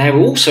book, they're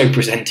also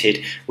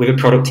presented with a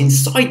product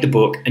inside the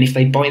book, and if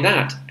they buy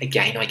that,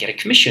 again, I get a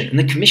commission, and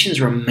the commissions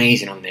are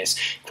amazing on this.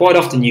 Quite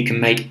often you can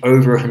make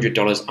over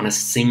 $100 on a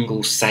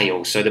single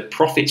sale, so the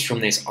profits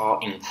from this are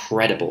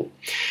incredible.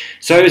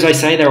 So as I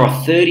say, there are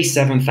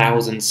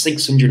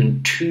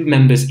 37,602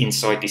 members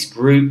inside this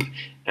group,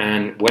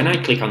 and when I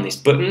click on this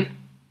button,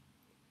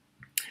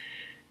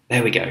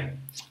 there we go.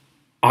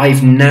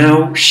 I've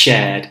now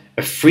shared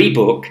a free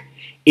book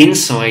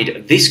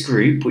inside this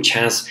group, which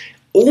has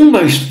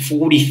almost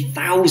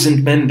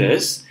 40,000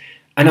 members,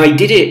 and I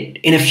did it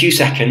in a few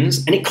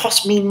seconds, and it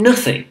cost me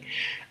nothing.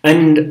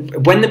 And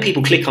when the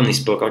people click on this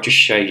book, I'll just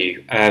show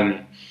you. A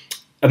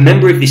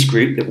member of this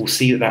group that will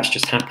see that that's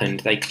just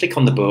happened, they click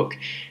on the book,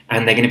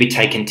 and they're going to be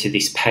taken to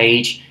this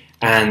page,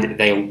 and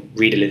they'll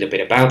read a little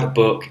bit about the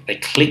book, they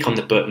click on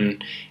the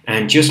button,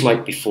 and just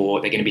like before,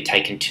 they're going to be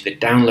taken to the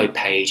download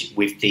page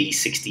with the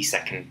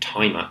 60-second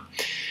timer.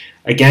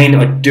 Again,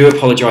 I do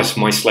apologise for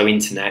my slow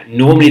internet.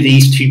 Normally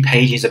these 2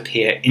 pages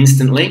appear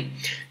instantly.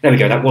 There we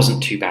go, that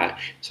wasn't too bad.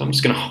 So I'm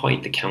just going to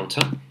hide the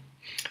counter.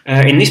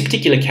 In this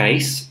particular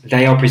case,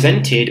 they are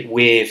presented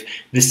with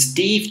the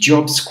Steve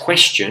Jobs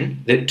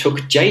question that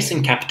took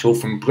Jason Capital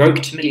from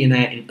broke to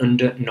millionaire in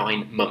under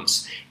 9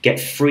 months. Get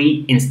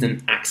free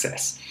instant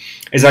access.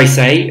 As I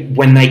say,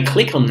 when they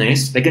click on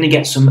this, they're going to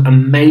get some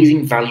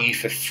amazing value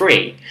for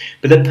free.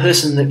 But the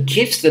person that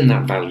gives them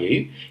that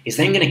value is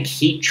then going to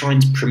keep trying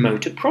to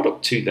promote a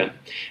product to them.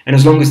 And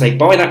as long as they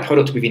buy that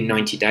product within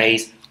 90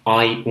 days,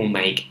 I will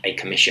make a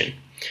commission.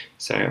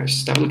 So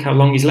just have a look how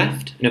long is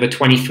left. Another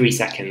 23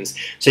 seconds.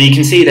 So you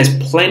can see there's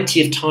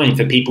plenty of time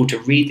for people to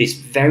read this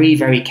very,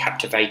 very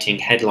captivating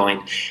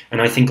headline. And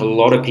I think a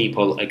lot of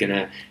people are going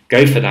to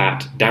go for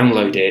that,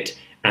 download it,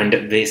 and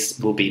this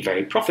will be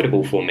very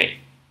profitable for me.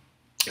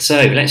 So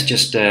let's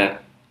just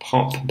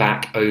pop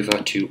back over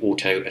to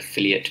Auto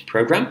Affiliate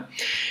Program.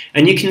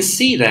 And you can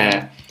see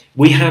there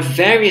we have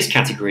various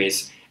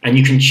categories, and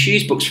you can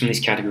choose books from these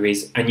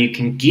categories, and you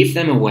can give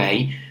them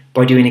away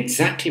by doing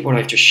exactly what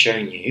I've just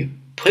shown you.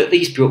 Put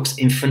these books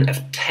in front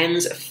of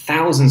tens of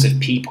thousands of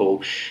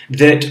people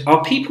that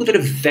are people that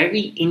are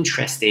very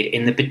interested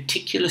in the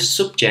particular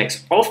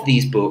subjects of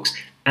these books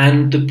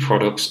and the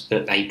products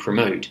that they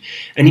promote.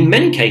 And in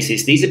many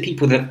cases, these are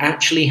people that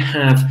actually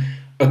have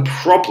a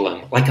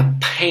problem, like a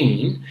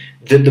pain,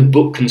 that the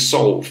book can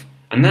solve.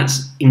 And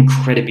that's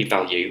incredibly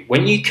valuable.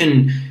 When you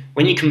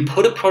can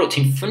put a product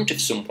in front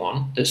of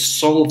someone that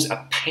solves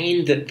a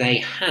pain that they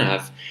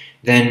have,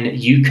 then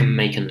you can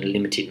make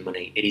unlimited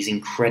money. It is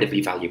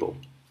incredibly valuable.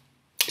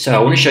 So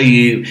I want to show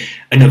you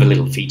another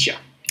little feature.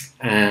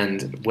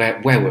 And where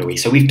were we?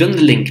 So we've done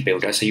the link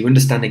builder, so you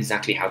understand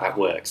exactly how that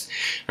works.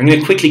 I'm going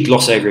to quickly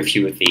gloss over a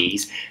few of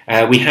these.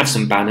 We have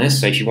some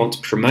banners, so if you want to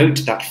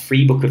promote that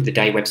free book of the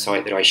day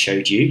website that I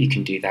showed you, you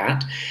can do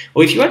that.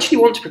 Or if you actually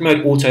want to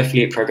promote Auto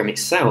Affiliate Program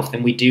itself,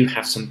 then we do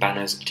have some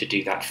banners to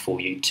do that for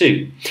you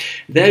too.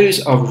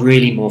 Those are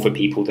really more for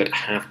people that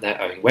have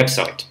their own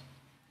website.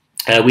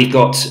 We've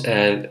got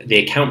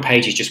the account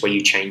page is just where you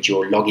change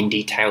your login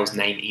details,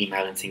 name,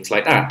 email, and things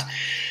like that.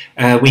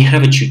 We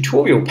have a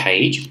tutorial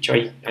page, which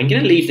I'm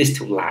going to leave this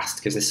till last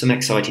because there's some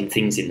exciting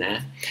things in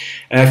there.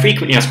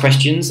 Frequently asked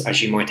questions,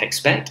 as you might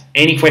expect.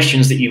 Any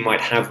questions that you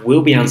might have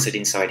will be answered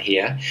inside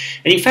here.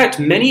 And in fact,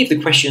 many of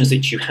the questions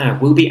that you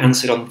have will be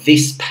answered on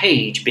this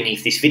page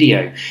beneath this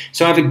video.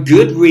 So have a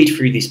good read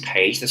through this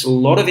page. There's a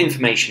lot of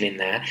information in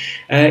there.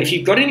 If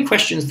you've got any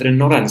questions that are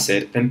not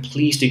answered, then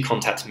please do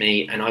contact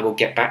me and I will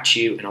get back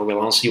to you and I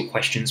will answer your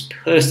questions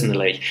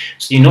personally.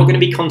 So you're not going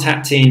to be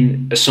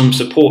contacting some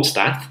support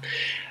staff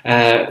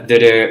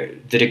that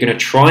are going to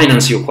try and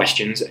answer your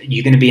questions.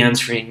 You're going to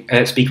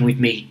be speaking with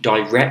me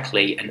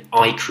directly, and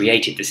I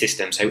created the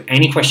system. So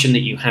any question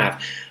that you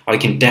have, I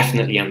can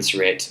definitely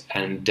answer it,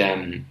 and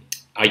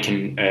I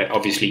can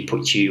obviously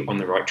put you on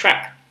the right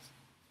track.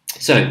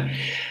 So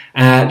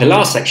the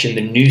last section,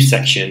 the news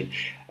section.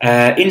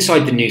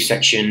 Inside the news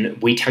section,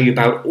 we tell you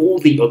about all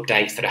the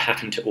updates that have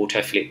happened to Auto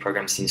Affiliate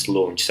Program since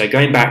launch. So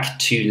going back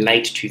to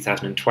late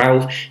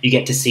 2012, you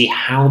get to see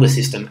how the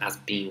system has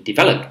been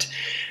developed.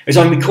 As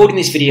I'm recording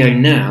this video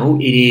now,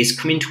 it is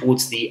coming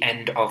towards the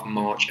end of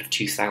March of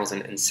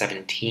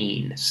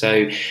 2017.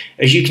 So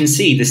as you can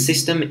see, the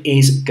system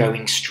is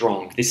going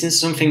strong. This is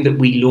something that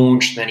we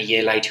launched, then a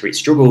year later it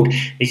struggled.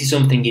 This is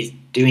something is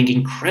doing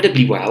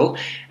incredibly well.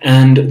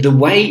 And the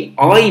way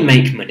I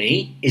make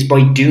money is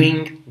by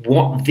doing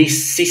what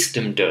this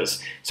system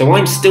does. So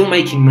I'm still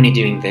making money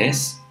doing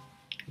this.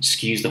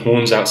 Excuse the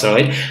horns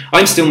outside.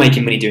 I'm still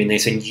making money doing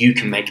this, and you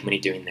can make money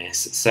doing this.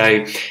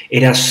 So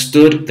it has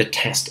stood the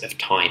test of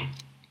time.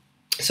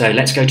 So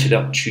let's go to the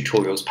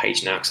tutorials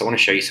page now, because I want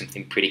to show you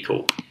something pretty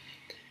cool.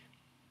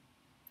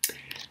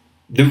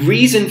 The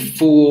reason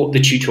for the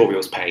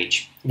tutorials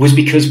page was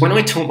because when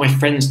I taught my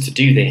friends to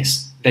do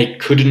this, they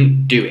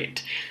couldn't do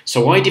it.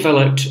 So I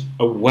developed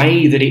a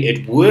way that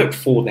it'd work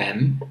for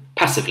them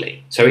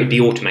passively, so it'd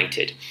be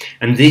automated.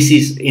 And this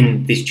is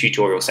in this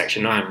tutorial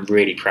section. I am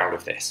really proud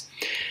of this.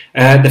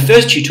 The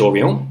first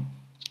tutorial,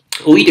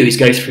 all you do is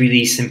go through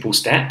these simple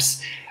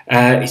steps.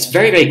 It's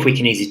very, very quick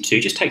and easy to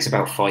do, just takes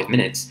about 5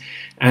 minutes.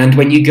 And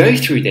when you go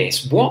through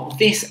this, what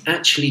this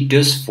actually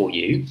does for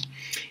you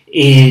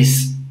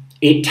is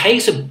it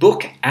takes a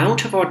book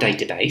out of our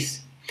database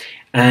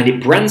and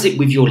it brands it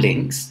with your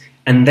links,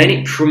 and then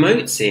it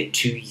promotes it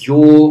to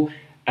your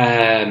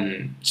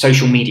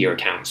social media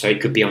account. So it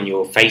could be on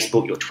your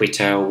Facebook, your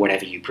Twitter, or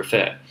whatever you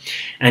prefer.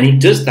 And it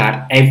does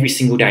that every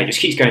single day. It just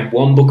keeps going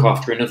one book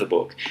after another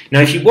book.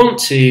 Now, if you want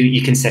to,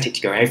 you can set it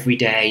to go every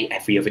day,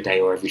 every other day,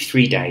 or every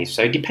 3 days.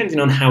 So depending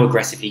on how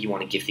aggressively you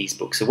want to give these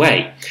books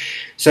away.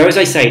 So as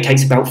I say, it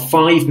takes about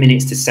 5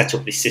 minutes to set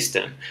up this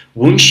system.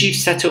 Once you've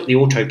set up the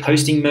auto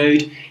posting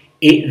mode,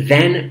 it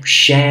then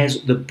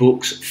shares the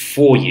books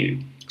for you.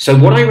 So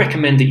what I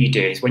recommend that you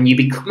do is when you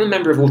become a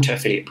member of Auto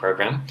Affiliate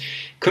Program,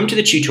 come to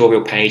the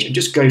tutorial page and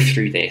just go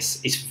through this.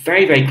 It's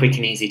very, very quick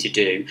and easy to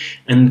do.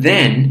 And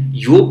then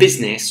your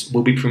business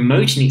will be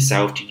promoting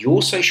itself to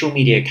your social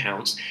media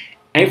accounts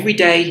every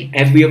day,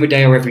 every other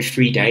day, or every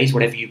 3 days,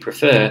 whatever you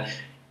prefer,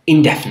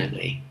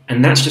 indefinitely.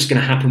 And that's just going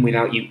to happen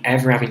without you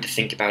ever having to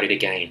think about it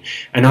again.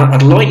 And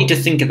I'd like you to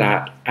think of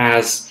that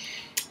as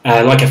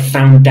like a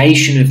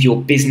foundation of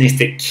your business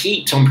that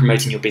keeps on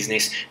promoting your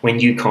business when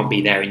you can't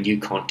be there and you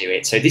can't do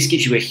it. So this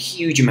gives you a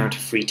huge amount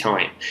of free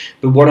time.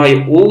 But what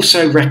I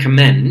also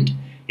recommend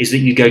is that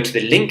you go to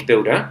the link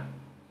builder,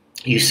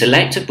 you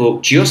select a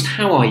book just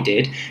how I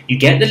did, you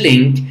get the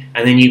link,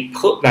 and then you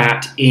put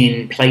that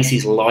in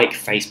places like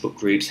Facebook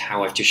groups,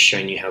 how I've just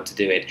shown you how to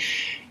do it.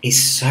 It's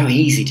so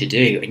easy to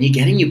do, and you're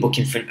getting your book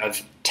in front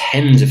of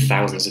tens of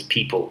thousands of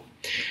people.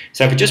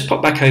 So if I just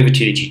pop back over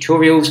to the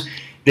tutorials,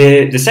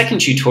 the second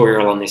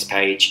tutorial on this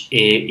page,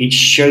 it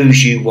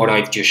shows you what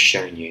I've just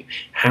shown you,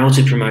 how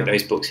to promote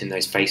those books in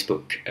those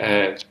Facebook,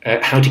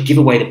 how to give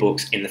away the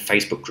books in the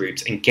Facebook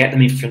groups and get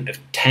them in front of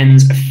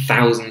tens of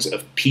thousands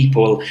of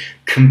people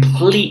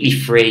completely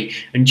free,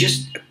 and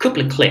just a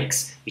couple of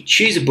clicks. You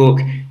choose a book,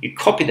 you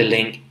copy the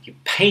link, you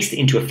paste it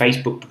into a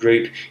Facebook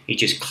group, you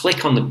just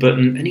click on the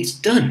button and it's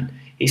done.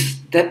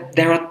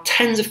 There are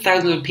tens of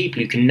thousands of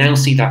people who can now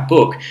see that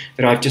book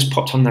that I've just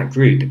popped on that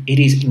group. It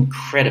is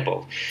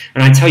incredible.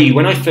 And I tell you,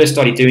 when I first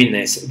started doing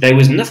this, there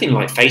was nothing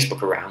like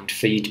Facebook around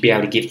for you to be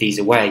able to give these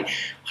away.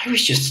 I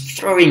was just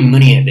throwing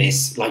money at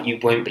this like you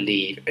won't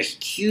believe. A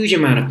huge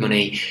amount of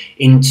money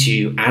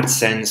into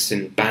AdSense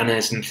and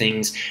banners and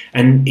things.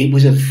 And it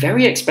was a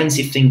very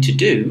expensive thing to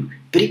do,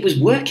 but it was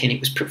working. It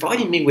was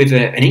providing me with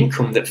an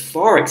income that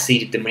far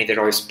exceeded the money that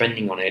I was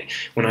spending on it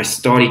when I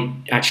started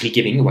actually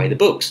giving away the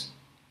books.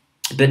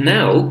 But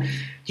now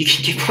you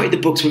can give away the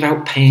books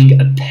without paying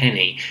a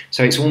penny,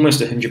 so it's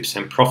almost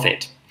 100%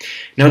 profit.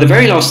 Now the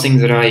very last thing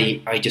that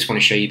I just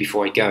want to show you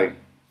before I go,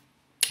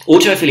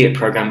 Auto Affiliate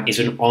Program is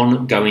an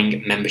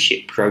ongoing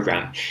membership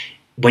program.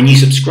 When you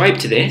subscribe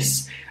to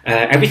this,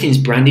 everything's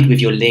branded with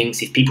your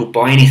links. If people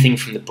buy anything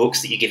from the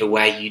books that you give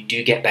away, you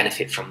do get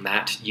benefit from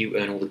that. You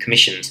earn all the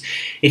commissions.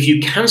 If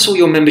you cancel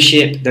your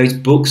membership, those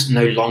books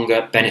no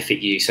longer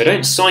benefit you. So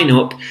don't sign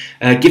up,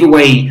 give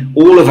away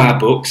all of our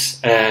books,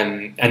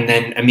 and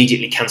then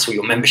immediately cancel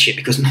your membership,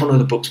 because none of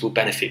the books will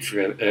benefit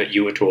for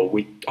you at all.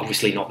 We're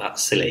obviously not that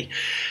silly.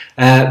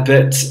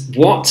 But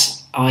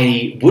what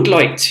I would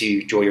like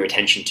to draw your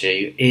attention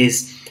to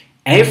is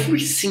every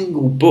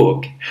single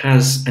book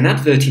has an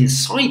advert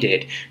inside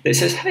it that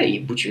says, hey,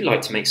 would you like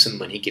to make some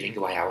money giving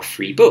away our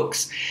free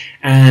books?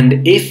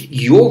 And if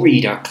your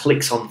reader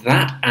clicks on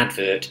that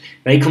advert,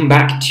 they come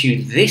back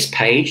to this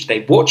page,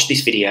 they watch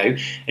this video,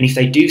 and if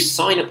they do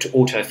sign up to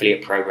Auto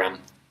Affiliate Program,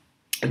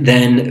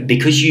 then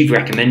because you've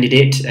recommended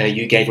it,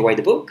 you gave away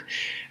the book.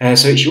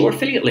 So it's your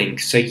affiliate link.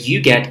 So you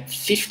get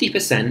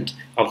 50%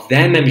 of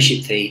their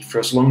membership fee for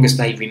as long as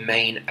they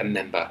remain a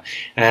member.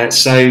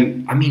 So,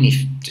 I mean,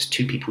 if just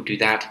 2 people do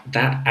that,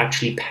 that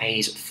actually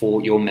pays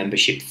for your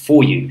membership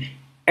for you.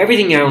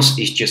 Everything else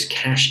is just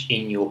cash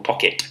in your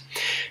pocket.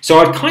 So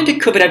I've kind of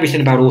covered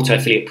everything about Auto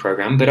Affiliate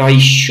Program, but I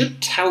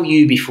should tell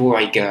you before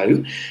I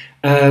go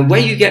where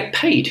you get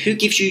paid, who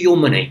gives you your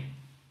money.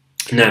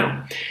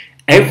 Now,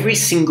 every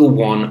single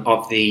one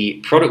of the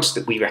products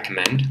that we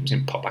recommend, I'm just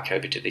going to pop back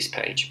over to this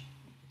page,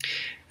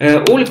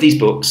 all of these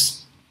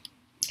books,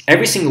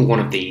 every single one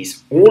of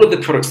these, all of the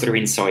products that are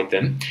inside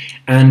them,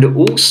 and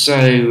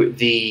also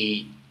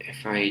the,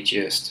 if I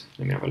just,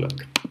 let me have a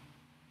look.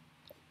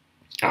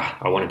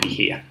 I want to be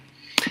here.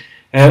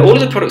 All of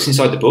the products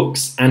inside the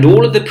books and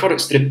all of the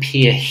products that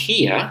appear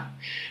here,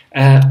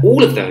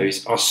 all of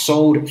those are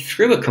sold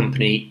through a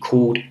company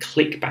called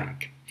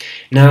Clickbank.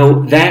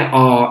 Now, there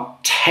are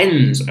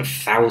tens of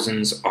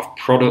thousands of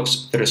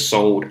products that are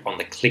sold on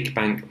the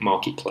Clickbank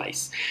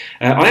Marketplace.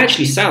 I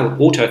actually sell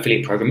Auto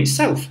Affiliate Program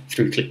itself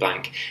through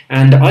Clickbank,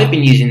 and I've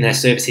been using their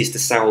services to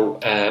sell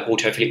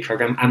Auto Affiliate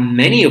Program and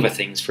many other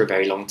things for a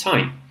very long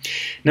time.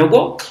 Now,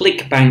 what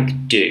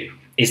Clickbank do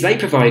is they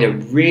provide a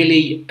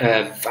really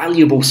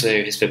valuable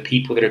service for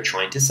people that are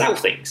trying to sell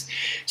things.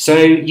 So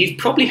you've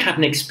probably had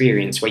an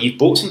experience where you've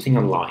bought something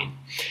online,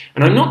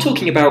 and I'm not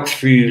talking about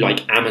through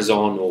like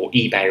Amazon or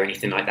eBay or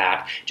anything like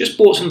that, just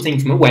bought something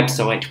from a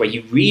website where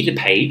you read a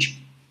page,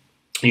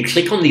 you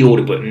click on the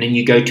order button and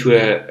you go to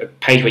a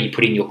page where you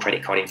put in your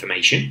credit card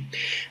information,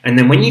 and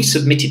then when you've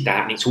submitted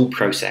that and it's all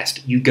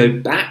processed, you go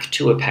back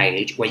to a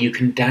page where you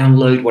can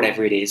download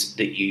whatever it is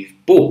that you've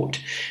bought.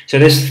 So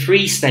there's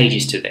 3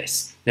 stages to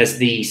this. There's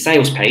the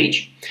sales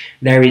page,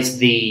 there is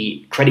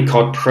the credit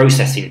card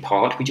processing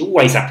part, which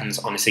always happens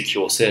on a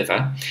secure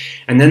server,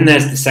 and then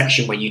there's the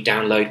section where you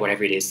download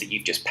whatever it is that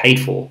you've just paid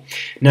for.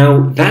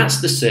 Now, that's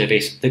the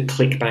service that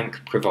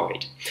Clickbank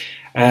provide.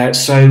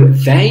 So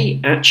they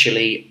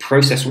actually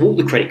process all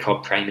the credit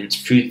card payments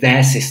through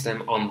their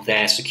system on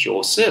their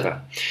secure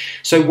server.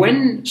 So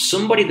when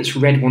somebody that's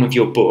read one of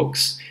your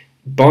books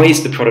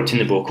buys the product in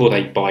the book, or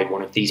they buy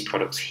one of these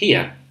products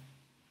here,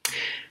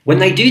 when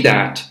they do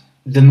that,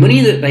 the money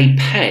that they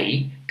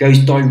pay goes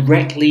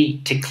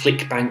directly to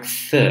Clickbank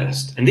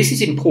first. And this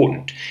is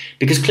important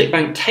because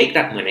Clickbank take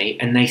that money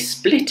and they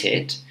split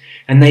it,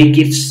 and they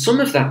give some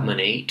of that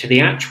money to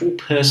the actual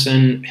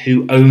person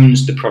who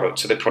owns the product,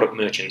 so the product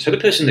merchant, so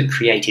the person that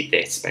created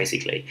this,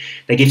 basically.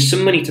 They give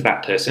some money to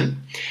that person,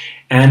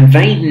 and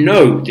they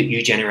know that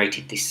you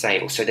generated this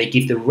sale, so they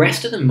give the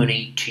rest of the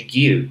money to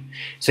you.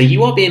 So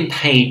you are being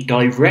paid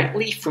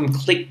directly from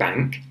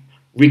Clickbank,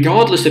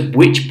 regardless of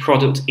which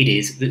product it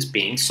is that's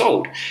being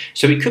sold.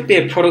 So it could be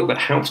a product that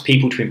helps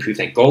people to improve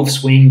their golf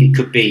swing, it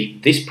could be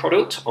this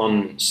product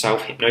on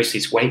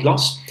self-hypnosis weight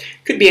loss,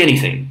 it could be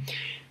anything.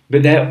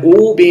 But they're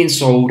all being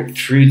sold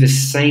through the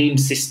same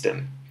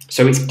system.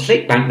 So it's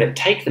Clickbank that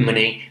take the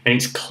money, and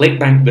it's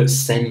Clickbank that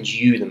sends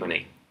you the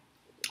money.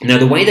 Now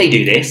the way they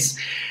do this,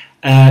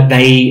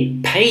 they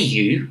pay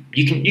you.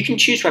 You can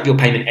choose to have your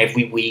payment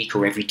every week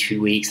or every 2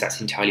 weeks.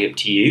 That's entirely up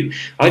to you.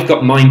 I've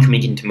got mine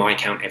coming into my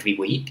account every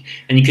week,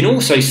 and you can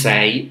also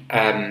say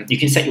you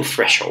can set your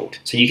threshold.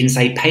 So you can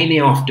say pay me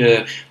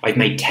after I've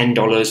made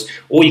 $10,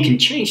 or you can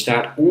change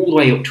that all the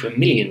way up to $1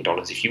 million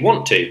if you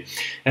want to.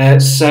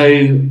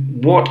 So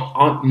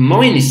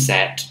mine is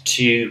set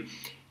to,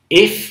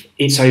 if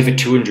it's over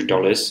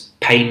 $200,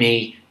 pay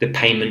me the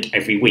payment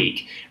every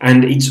week,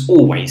 and it's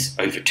always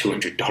over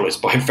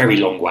 $200 by a very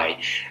long way,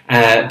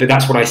 but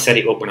that's what I set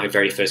it up when I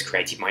very first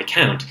created my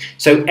account.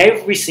 So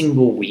every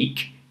single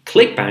week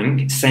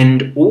Clickbank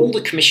send all the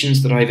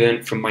commissions that I've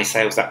earned from my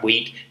sales that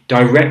week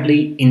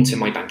directly into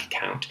my bank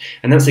account,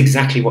 and that's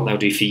exactly what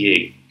they'll do for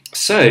you.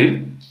 So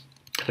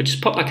if I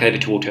just pop back over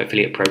to Auto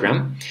Affiliate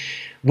Program,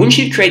 once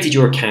you've created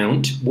your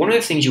account, one of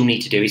the things you'll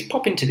need to do is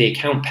pop into the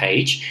account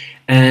page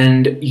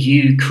and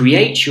you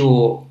create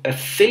your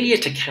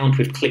affiliate account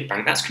with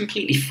Clickbank. That's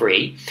completely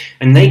free,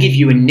 and they give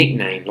you a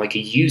nickname, like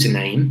a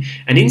username,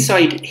 and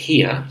inside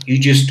here you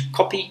just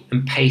copy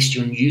and paste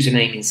your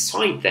username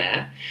inside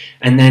there,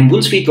 and then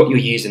once we've got your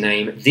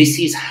username, this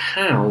is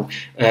how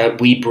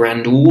we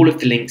brand all of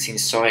the links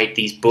inside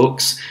these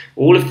books,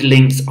 all of the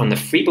links on the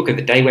free book of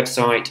the day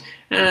website,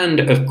 and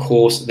of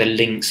course the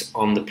links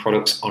on the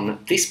products on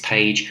this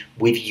page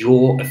with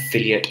your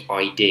affiliate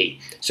ID.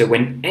 So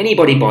when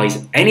anybody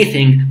buys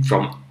anything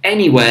from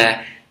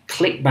anywhere,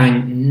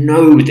 Clickbank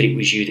know that it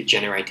was you that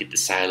generated the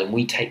sale, and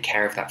we take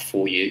care of that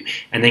for you,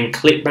 and then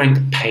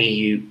Clickbank pay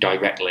you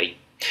directly.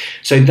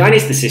 So that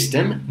is the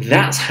system.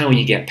 That's how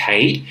you get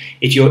paid.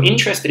 If you're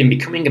interested in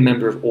becoming a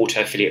member of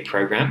Auto Affiliate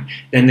Program,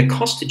 then the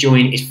cost to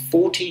join is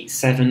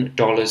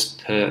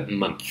 $47 per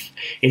month.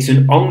 It's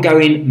an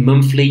ongoing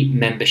monthly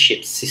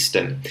membership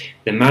system.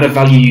 The amount of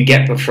value you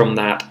get from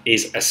that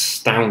is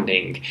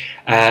astounding.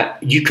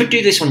 You could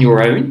do this on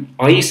your own.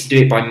 I used to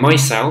do it by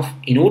myself.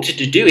 In order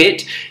to do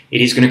it,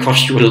 it is going to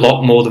cost you a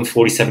lot more than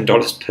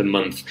 $47 per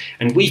month.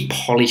 And we've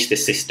polished the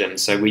system,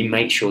 so we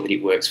make sure that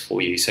it works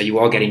for you. So you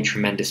are getting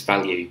tremendous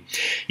value.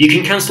 You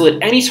can cancel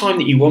at any time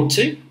that you want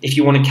to. If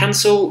you want to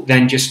cancel,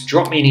 then just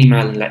drop me an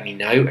email and let me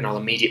know, and I'll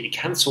immediately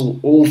cancel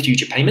all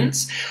future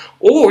payments.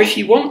 Or if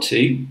you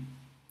wanted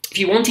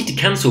to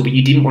cancel but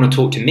you didn't want to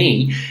talk to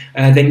me,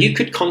 then you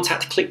could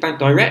contact Clickbank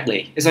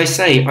directly. As I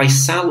say, I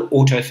sell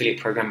Auto Affiliate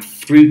Program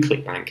through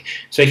Clickbank.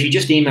 So if you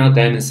just emailed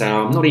them and say,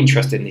 oh, I'm not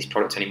interested in this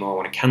product anymore, I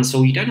want to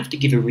cancel, you don't have to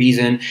give a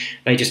reason.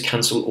 They just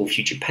cancel all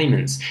future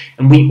payments.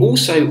 And we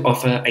also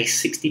offer a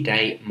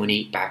 60-day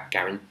money-back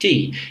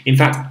guarantee. In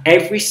fact,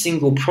 every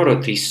single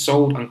product that is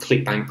sold on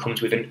Clickbank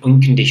comes with an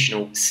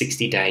unconditional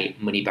 60-day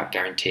money-back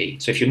guarantee.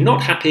 So if you're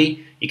not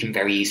happy, you can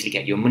very easily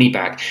get your money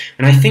back.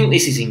 And I think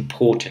this is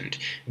important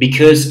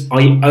because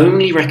I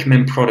only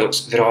recommend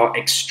products that are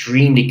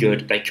extremely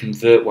good, they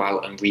convert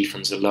well, and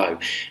refunds are low.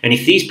 And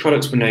if these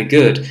products were no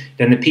good,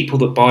 then the people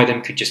that buy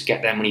them could just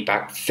get their money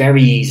back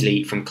very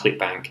easily from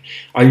Clickbank.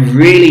 I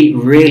really,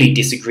 really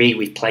disagree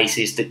with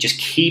places that just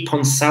keep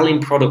on selling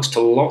products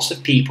to lots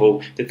of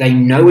people that they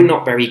know are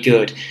not very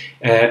good,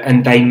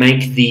 and they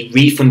make the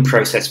refund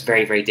process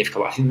very, very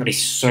difficult. I think that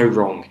is so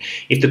wrong.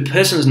 If the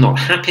person's not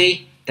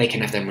happy, they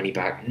can have their money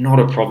back, not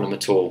a problem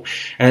at all.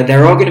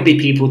 There are going to be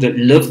people that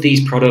love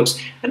these products,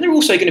 and there are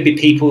also going to be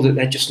people that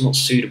they're just not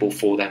suitable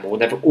for them, or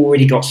they've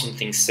already got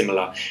something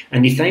similar.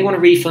 And if they want a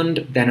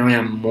refund, then I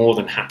am more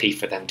than happy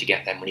for them to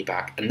get their money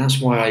back. And that's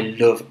why I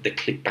love the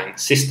Clickbank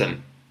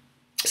system.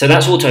 So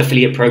that's Auto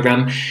Affiliate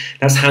Program.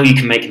 That's how you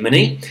can make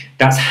money.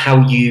 That's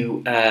how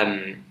you,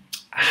 let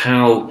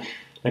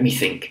me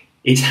think.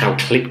 It's how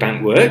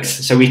Clickbank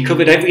works. So we've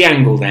covered every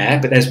angle there,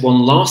 but there's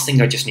one last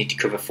thing I just need to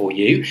cover for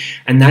you,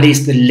 and that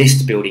is the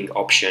list building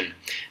option.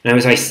 Now,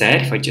 as I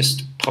said, if I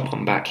just pop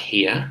on back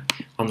here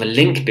on the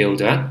link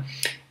builder,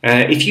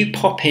 if you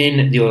pop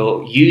in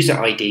your user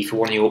ID for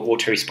one of your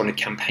autoresponder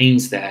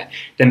campaigns there,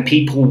 then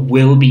people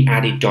will be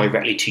added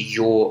directly to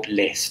your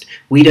list.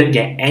 We don't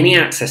get any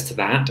access to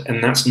that,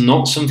 and that's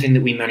not something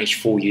that we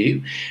manage for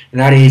you.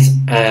 That is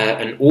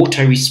an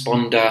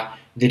autoresponder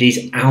that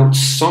is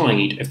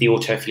outside of the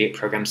Auto Affiliate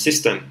Program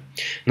system.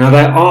 Now,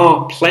 there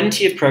are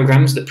plenty of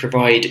programs that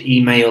provide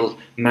email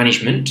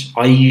management.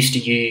 I used to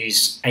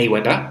use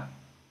Aweber,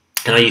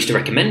 and I used to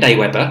recommend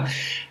Aweber,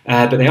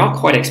 but they are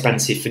quite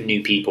expensive for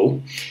new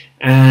people.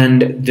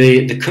 And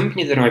the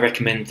company that I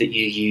recommend that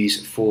you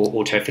use for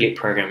auto affiliate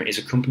program is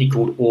a company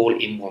called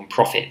All-in-One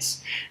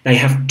Profits. They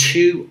have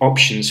two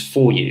options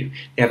for you.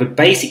 They have a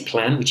basic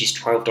plan, which is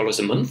 $12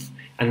 a month,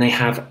 and they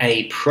have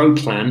a pro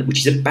plan,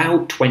 which is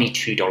about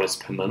 $22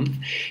 per month.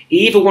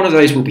 Either one of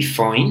those will be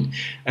fine.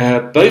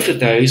 Both of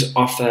those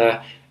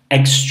offer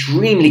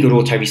extremely good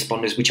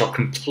autoresponders, which are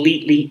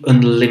completely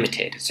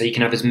unlimited. So you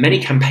can have as many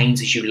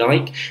campaigns as you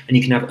like, and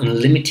you can have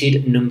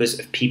unlimited numbers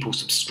of people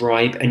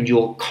subscribe, and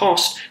your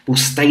cost will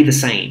stay the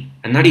same.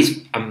 And that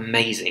is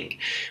amazing.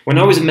 When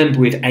I was a member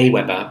with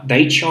Aweber,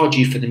 they charge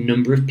you for the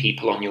number of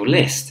people on your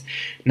list.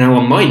 Now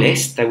on my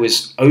list, there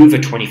was over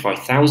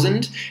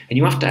 25,000, and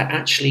you have to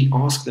actually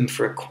ask them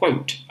for a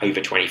quote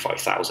over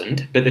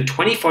 25,000, but the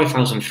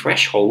 25,000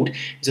 threshold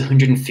is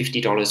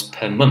 $150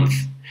 per month.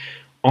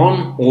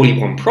 On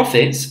All-in-One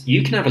Profits,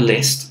 you can have a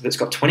list that's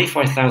got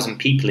 25,000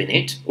 people in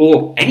it,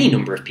 or any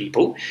number of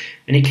people,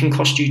 and it can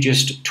cost you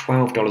just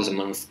 $12 a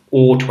month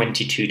or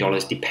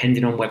 $22,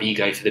 depending on whether you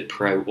go for the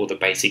Pro or the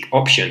Basic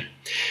option.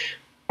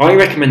 I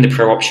recommend the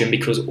Pro option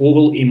because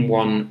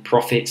All-in-One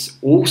Profits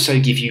also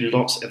give you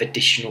lots of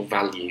additional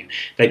value.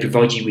 They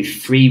provide you with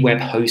free web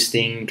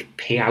hosting,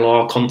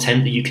 PLR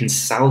content that you can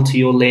sell to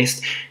your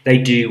list. They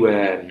do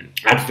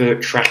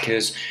advert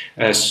trackers,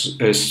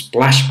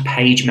 splash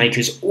page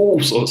makers, all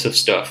sorts of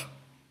stuff.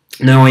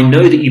 Now, I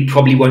know that you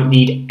probably won't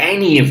need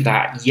any of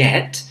that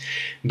yet,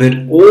 but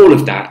all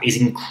of that is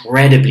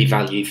incredibly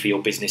valued for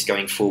your business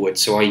going forward,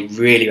 so I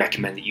really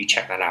recommend that you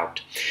check that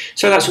out.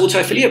 So that's Auto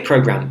Affiliate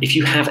Program. If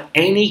you have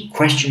any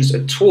questions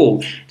at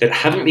all that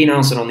haven't been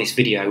answered on this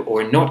video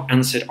or are not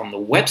answered on the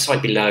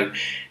website below,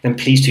 then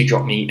please do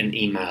drop me an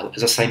email.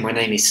 As I say, my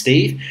name is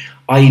Steve.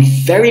 I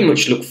very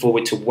much look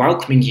forward to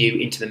welcoming you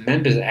into the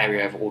members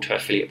area of Auto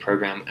Affiliate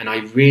Program, and I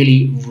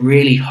really,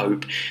 really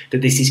hope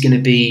that this is going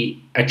to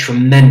be a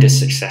tremendous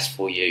success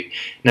for you.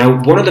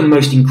 Now, one of the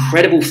most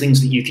incredible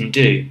things that you can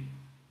do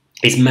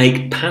is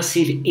make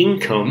passive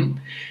income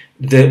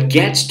that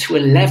gets to a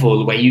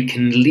level where you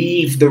can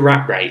leave the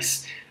rat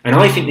race. And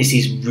I think this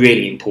is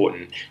really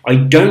important. I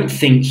don't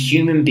think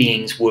human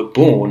beings were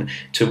born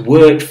to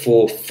work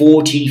for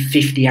 40,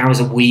 50 hours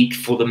a week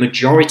for the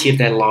majority of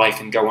their life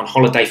and go on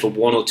holiday for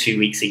 1 or 2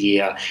 weeks a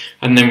year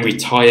and then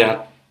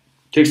retire,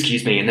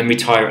 and then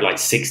retire at like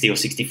 60 or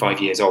 65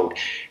 years old.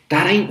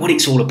 That ain't what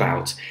it's all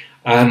about.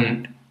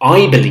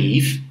 I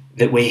believe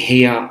that we're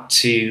here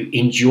to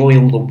enjoy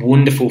all the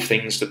wonderful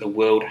things that the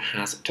world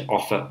has to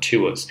offer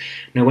to us.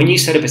 Now, when you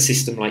set up a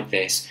system like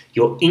this,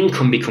 your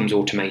income becomes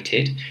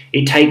automated.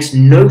 It takes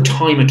no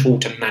time at all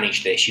to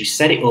manage this. You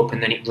set it up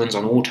and then it runs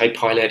on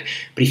autopilot.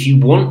 But if you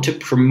want to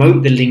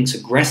promote the links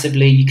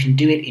aggressively, you can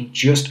do it in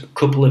just a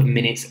couple of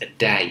minutes a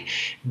day.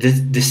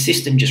 The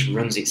system just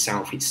runs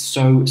itself. It's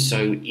so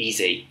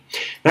easy.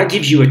 That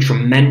gives you a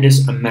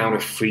tremendous amount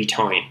of free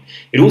time.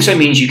 It also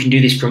means you can do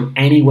this from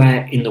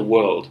anywhere in the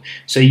world.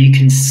 So you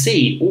can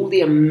see all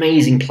the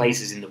amazing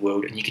places in the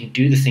world and you can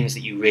do the things that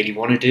you really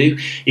want to do.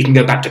 You can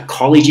go back to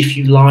college if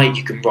you like,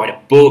 you can write a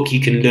book, you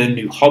can learn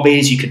new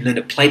hobbies, you can learn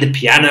to play the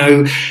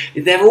piano.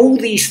 There are all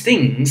these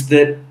things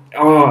that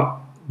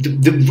are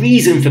the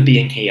reason for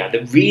being here,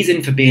 the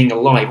reason for being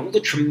alive, all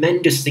the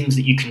tremendous things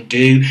that you can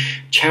do,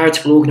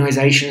 charitable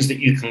organizations that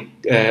you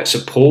can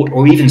support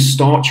or even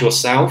start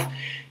yourself.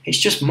 It's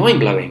just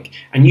mind-blowing.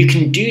 And you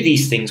can do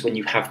these things when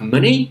you have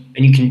money,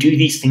 and you can do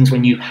these things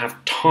when you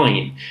have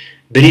time.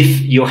 But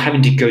if you're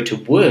having to go to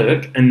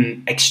work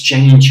and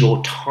exchange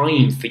your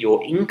time for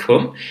your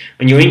income,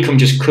 and your income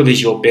just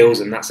covers your bills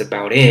and that's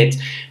about it,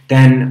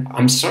 then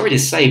I'm sorry to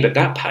say, but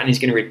that pattern is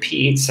going to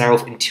repeat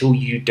itself until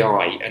you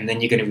die. And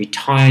then you're going to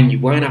retire and you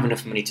won't have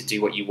enough money to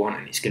do what you want,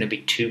 and it's going to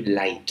be too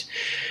late.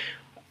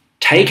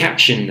 Take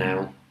action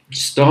now.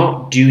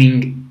 Start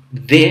doing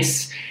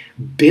this.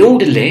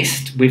 Build a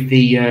list with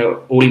the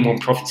all-in-one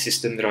profit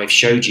system that I've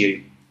showed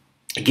you.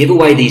 Give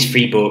away these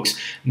free books,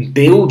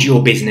 build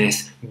your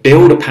business,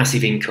 build a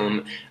passive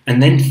income,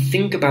 and then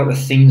think about the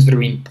things that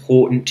are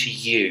important to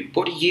you.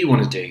 What do you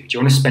want to do? Do you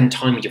want to spend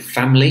time with your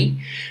family?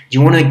 Do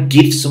you want to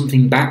give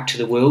something back to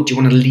the world? Do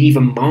you want to leave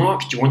a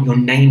mark? Do you want your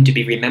name to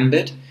be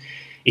remembered?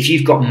 If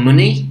you've got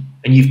money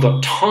and you've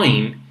got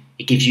time,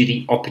 it gives you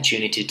the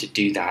opportunity to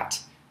do that.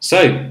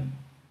 So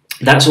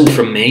that's all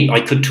from me. I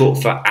could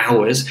talk for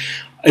hours.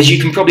 As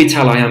you can probably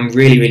tell, I am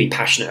really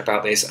passionate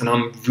about this, and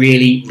I'm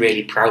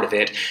really proud of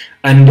it.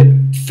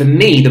 And for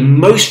me, the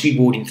most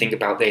rewarding thing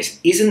about this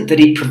isn't that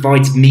it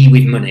provides me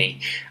with money.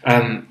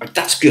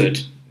 That's good,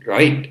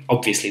 right?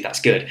 Obviously,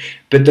 that's good.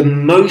 But the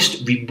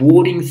most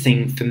rewarding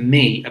thing for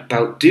me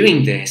about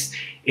doing this,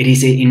 it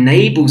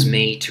enables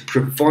me to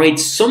provide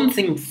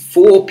something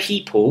for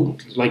people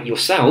like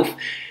yourself,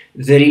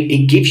 that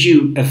it gives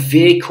you a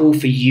vehicle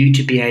for you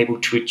to be able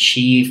to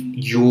achieve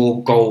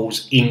your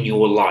goals in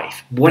your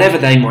life, whatever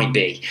they might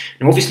be.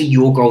 Now, obviously,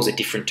 your goals are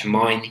different to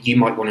mine. You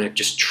might want to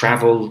just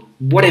travel,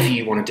 whatever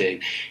you want to do.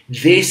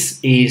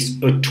 This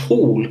is a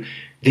tool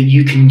that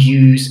you can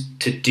use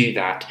to do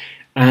that.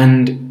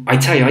 And I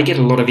tell you, I get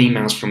a lot of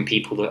emails from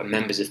people that are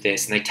members of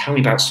this, and they tell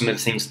me about some of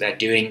the things that they're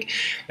doing.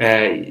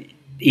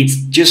 it's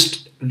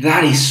just,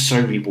 that is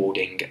so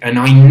rewarding, and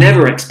I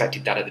never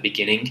expected that at the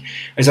beginning.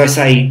 As I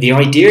say, the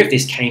idea of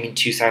this came in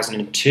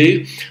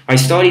 2002. I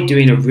started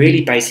doing a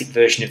really basic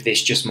version of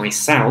this just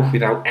myself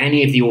without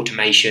any of the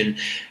automation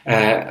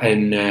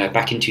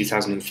back in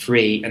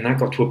 2003, and that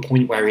got to a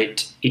point where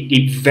it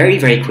very,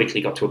 very quickly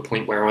got to a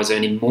point where I was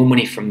earning more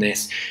money from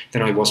this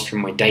than I was from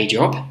my day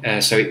job,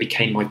 so it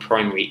became my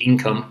primary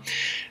income.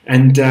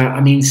 And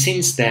I mean,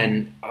 since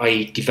then,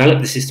 I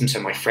developed the system so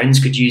my friends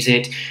could use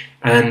it,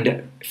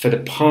 and for the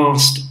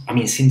past, I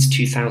mean, since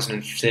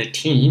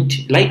 2013,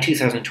 late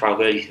 2012,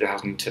 early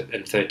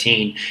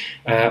 2013,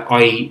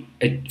 I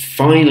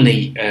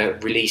finally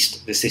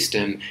released the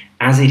system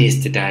as it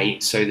is today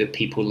so that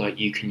people like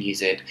you can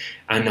use it.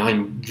 And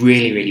I'm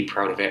really, really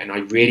proud of it. And I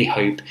really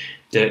hope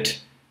that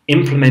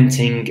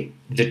implementing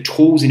the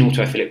tools in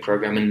Auto Affiliate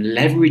Program and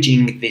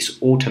leveraging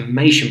this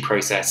automation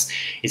process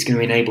is going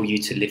to enable you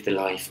to live the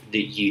life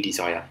that you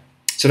desire.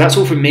 So that's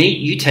all from me.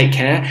 You take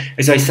care.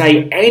 As I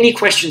say, any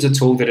questions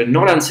at all that are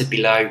not answered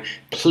below,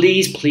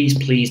 please, please,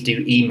 please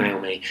do email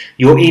me.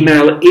 Your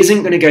email isn't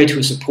going to go to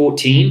a support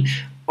team.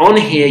 On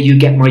here, you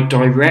get my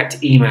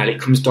direct email.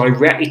 It comes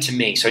directly to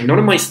me. So none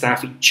of my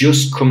staff, it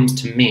just comes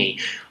to me.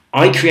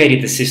 I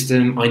created the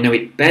system. I know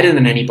it better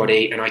than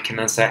anybody, and I can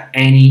answer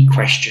any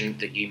question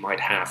that you might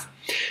have.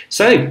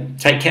 So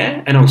take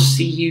care, and I'll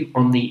see you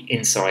on the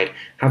inside.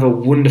 Have a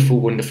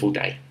wonderful, wonderful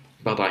day.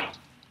 Bye-bye.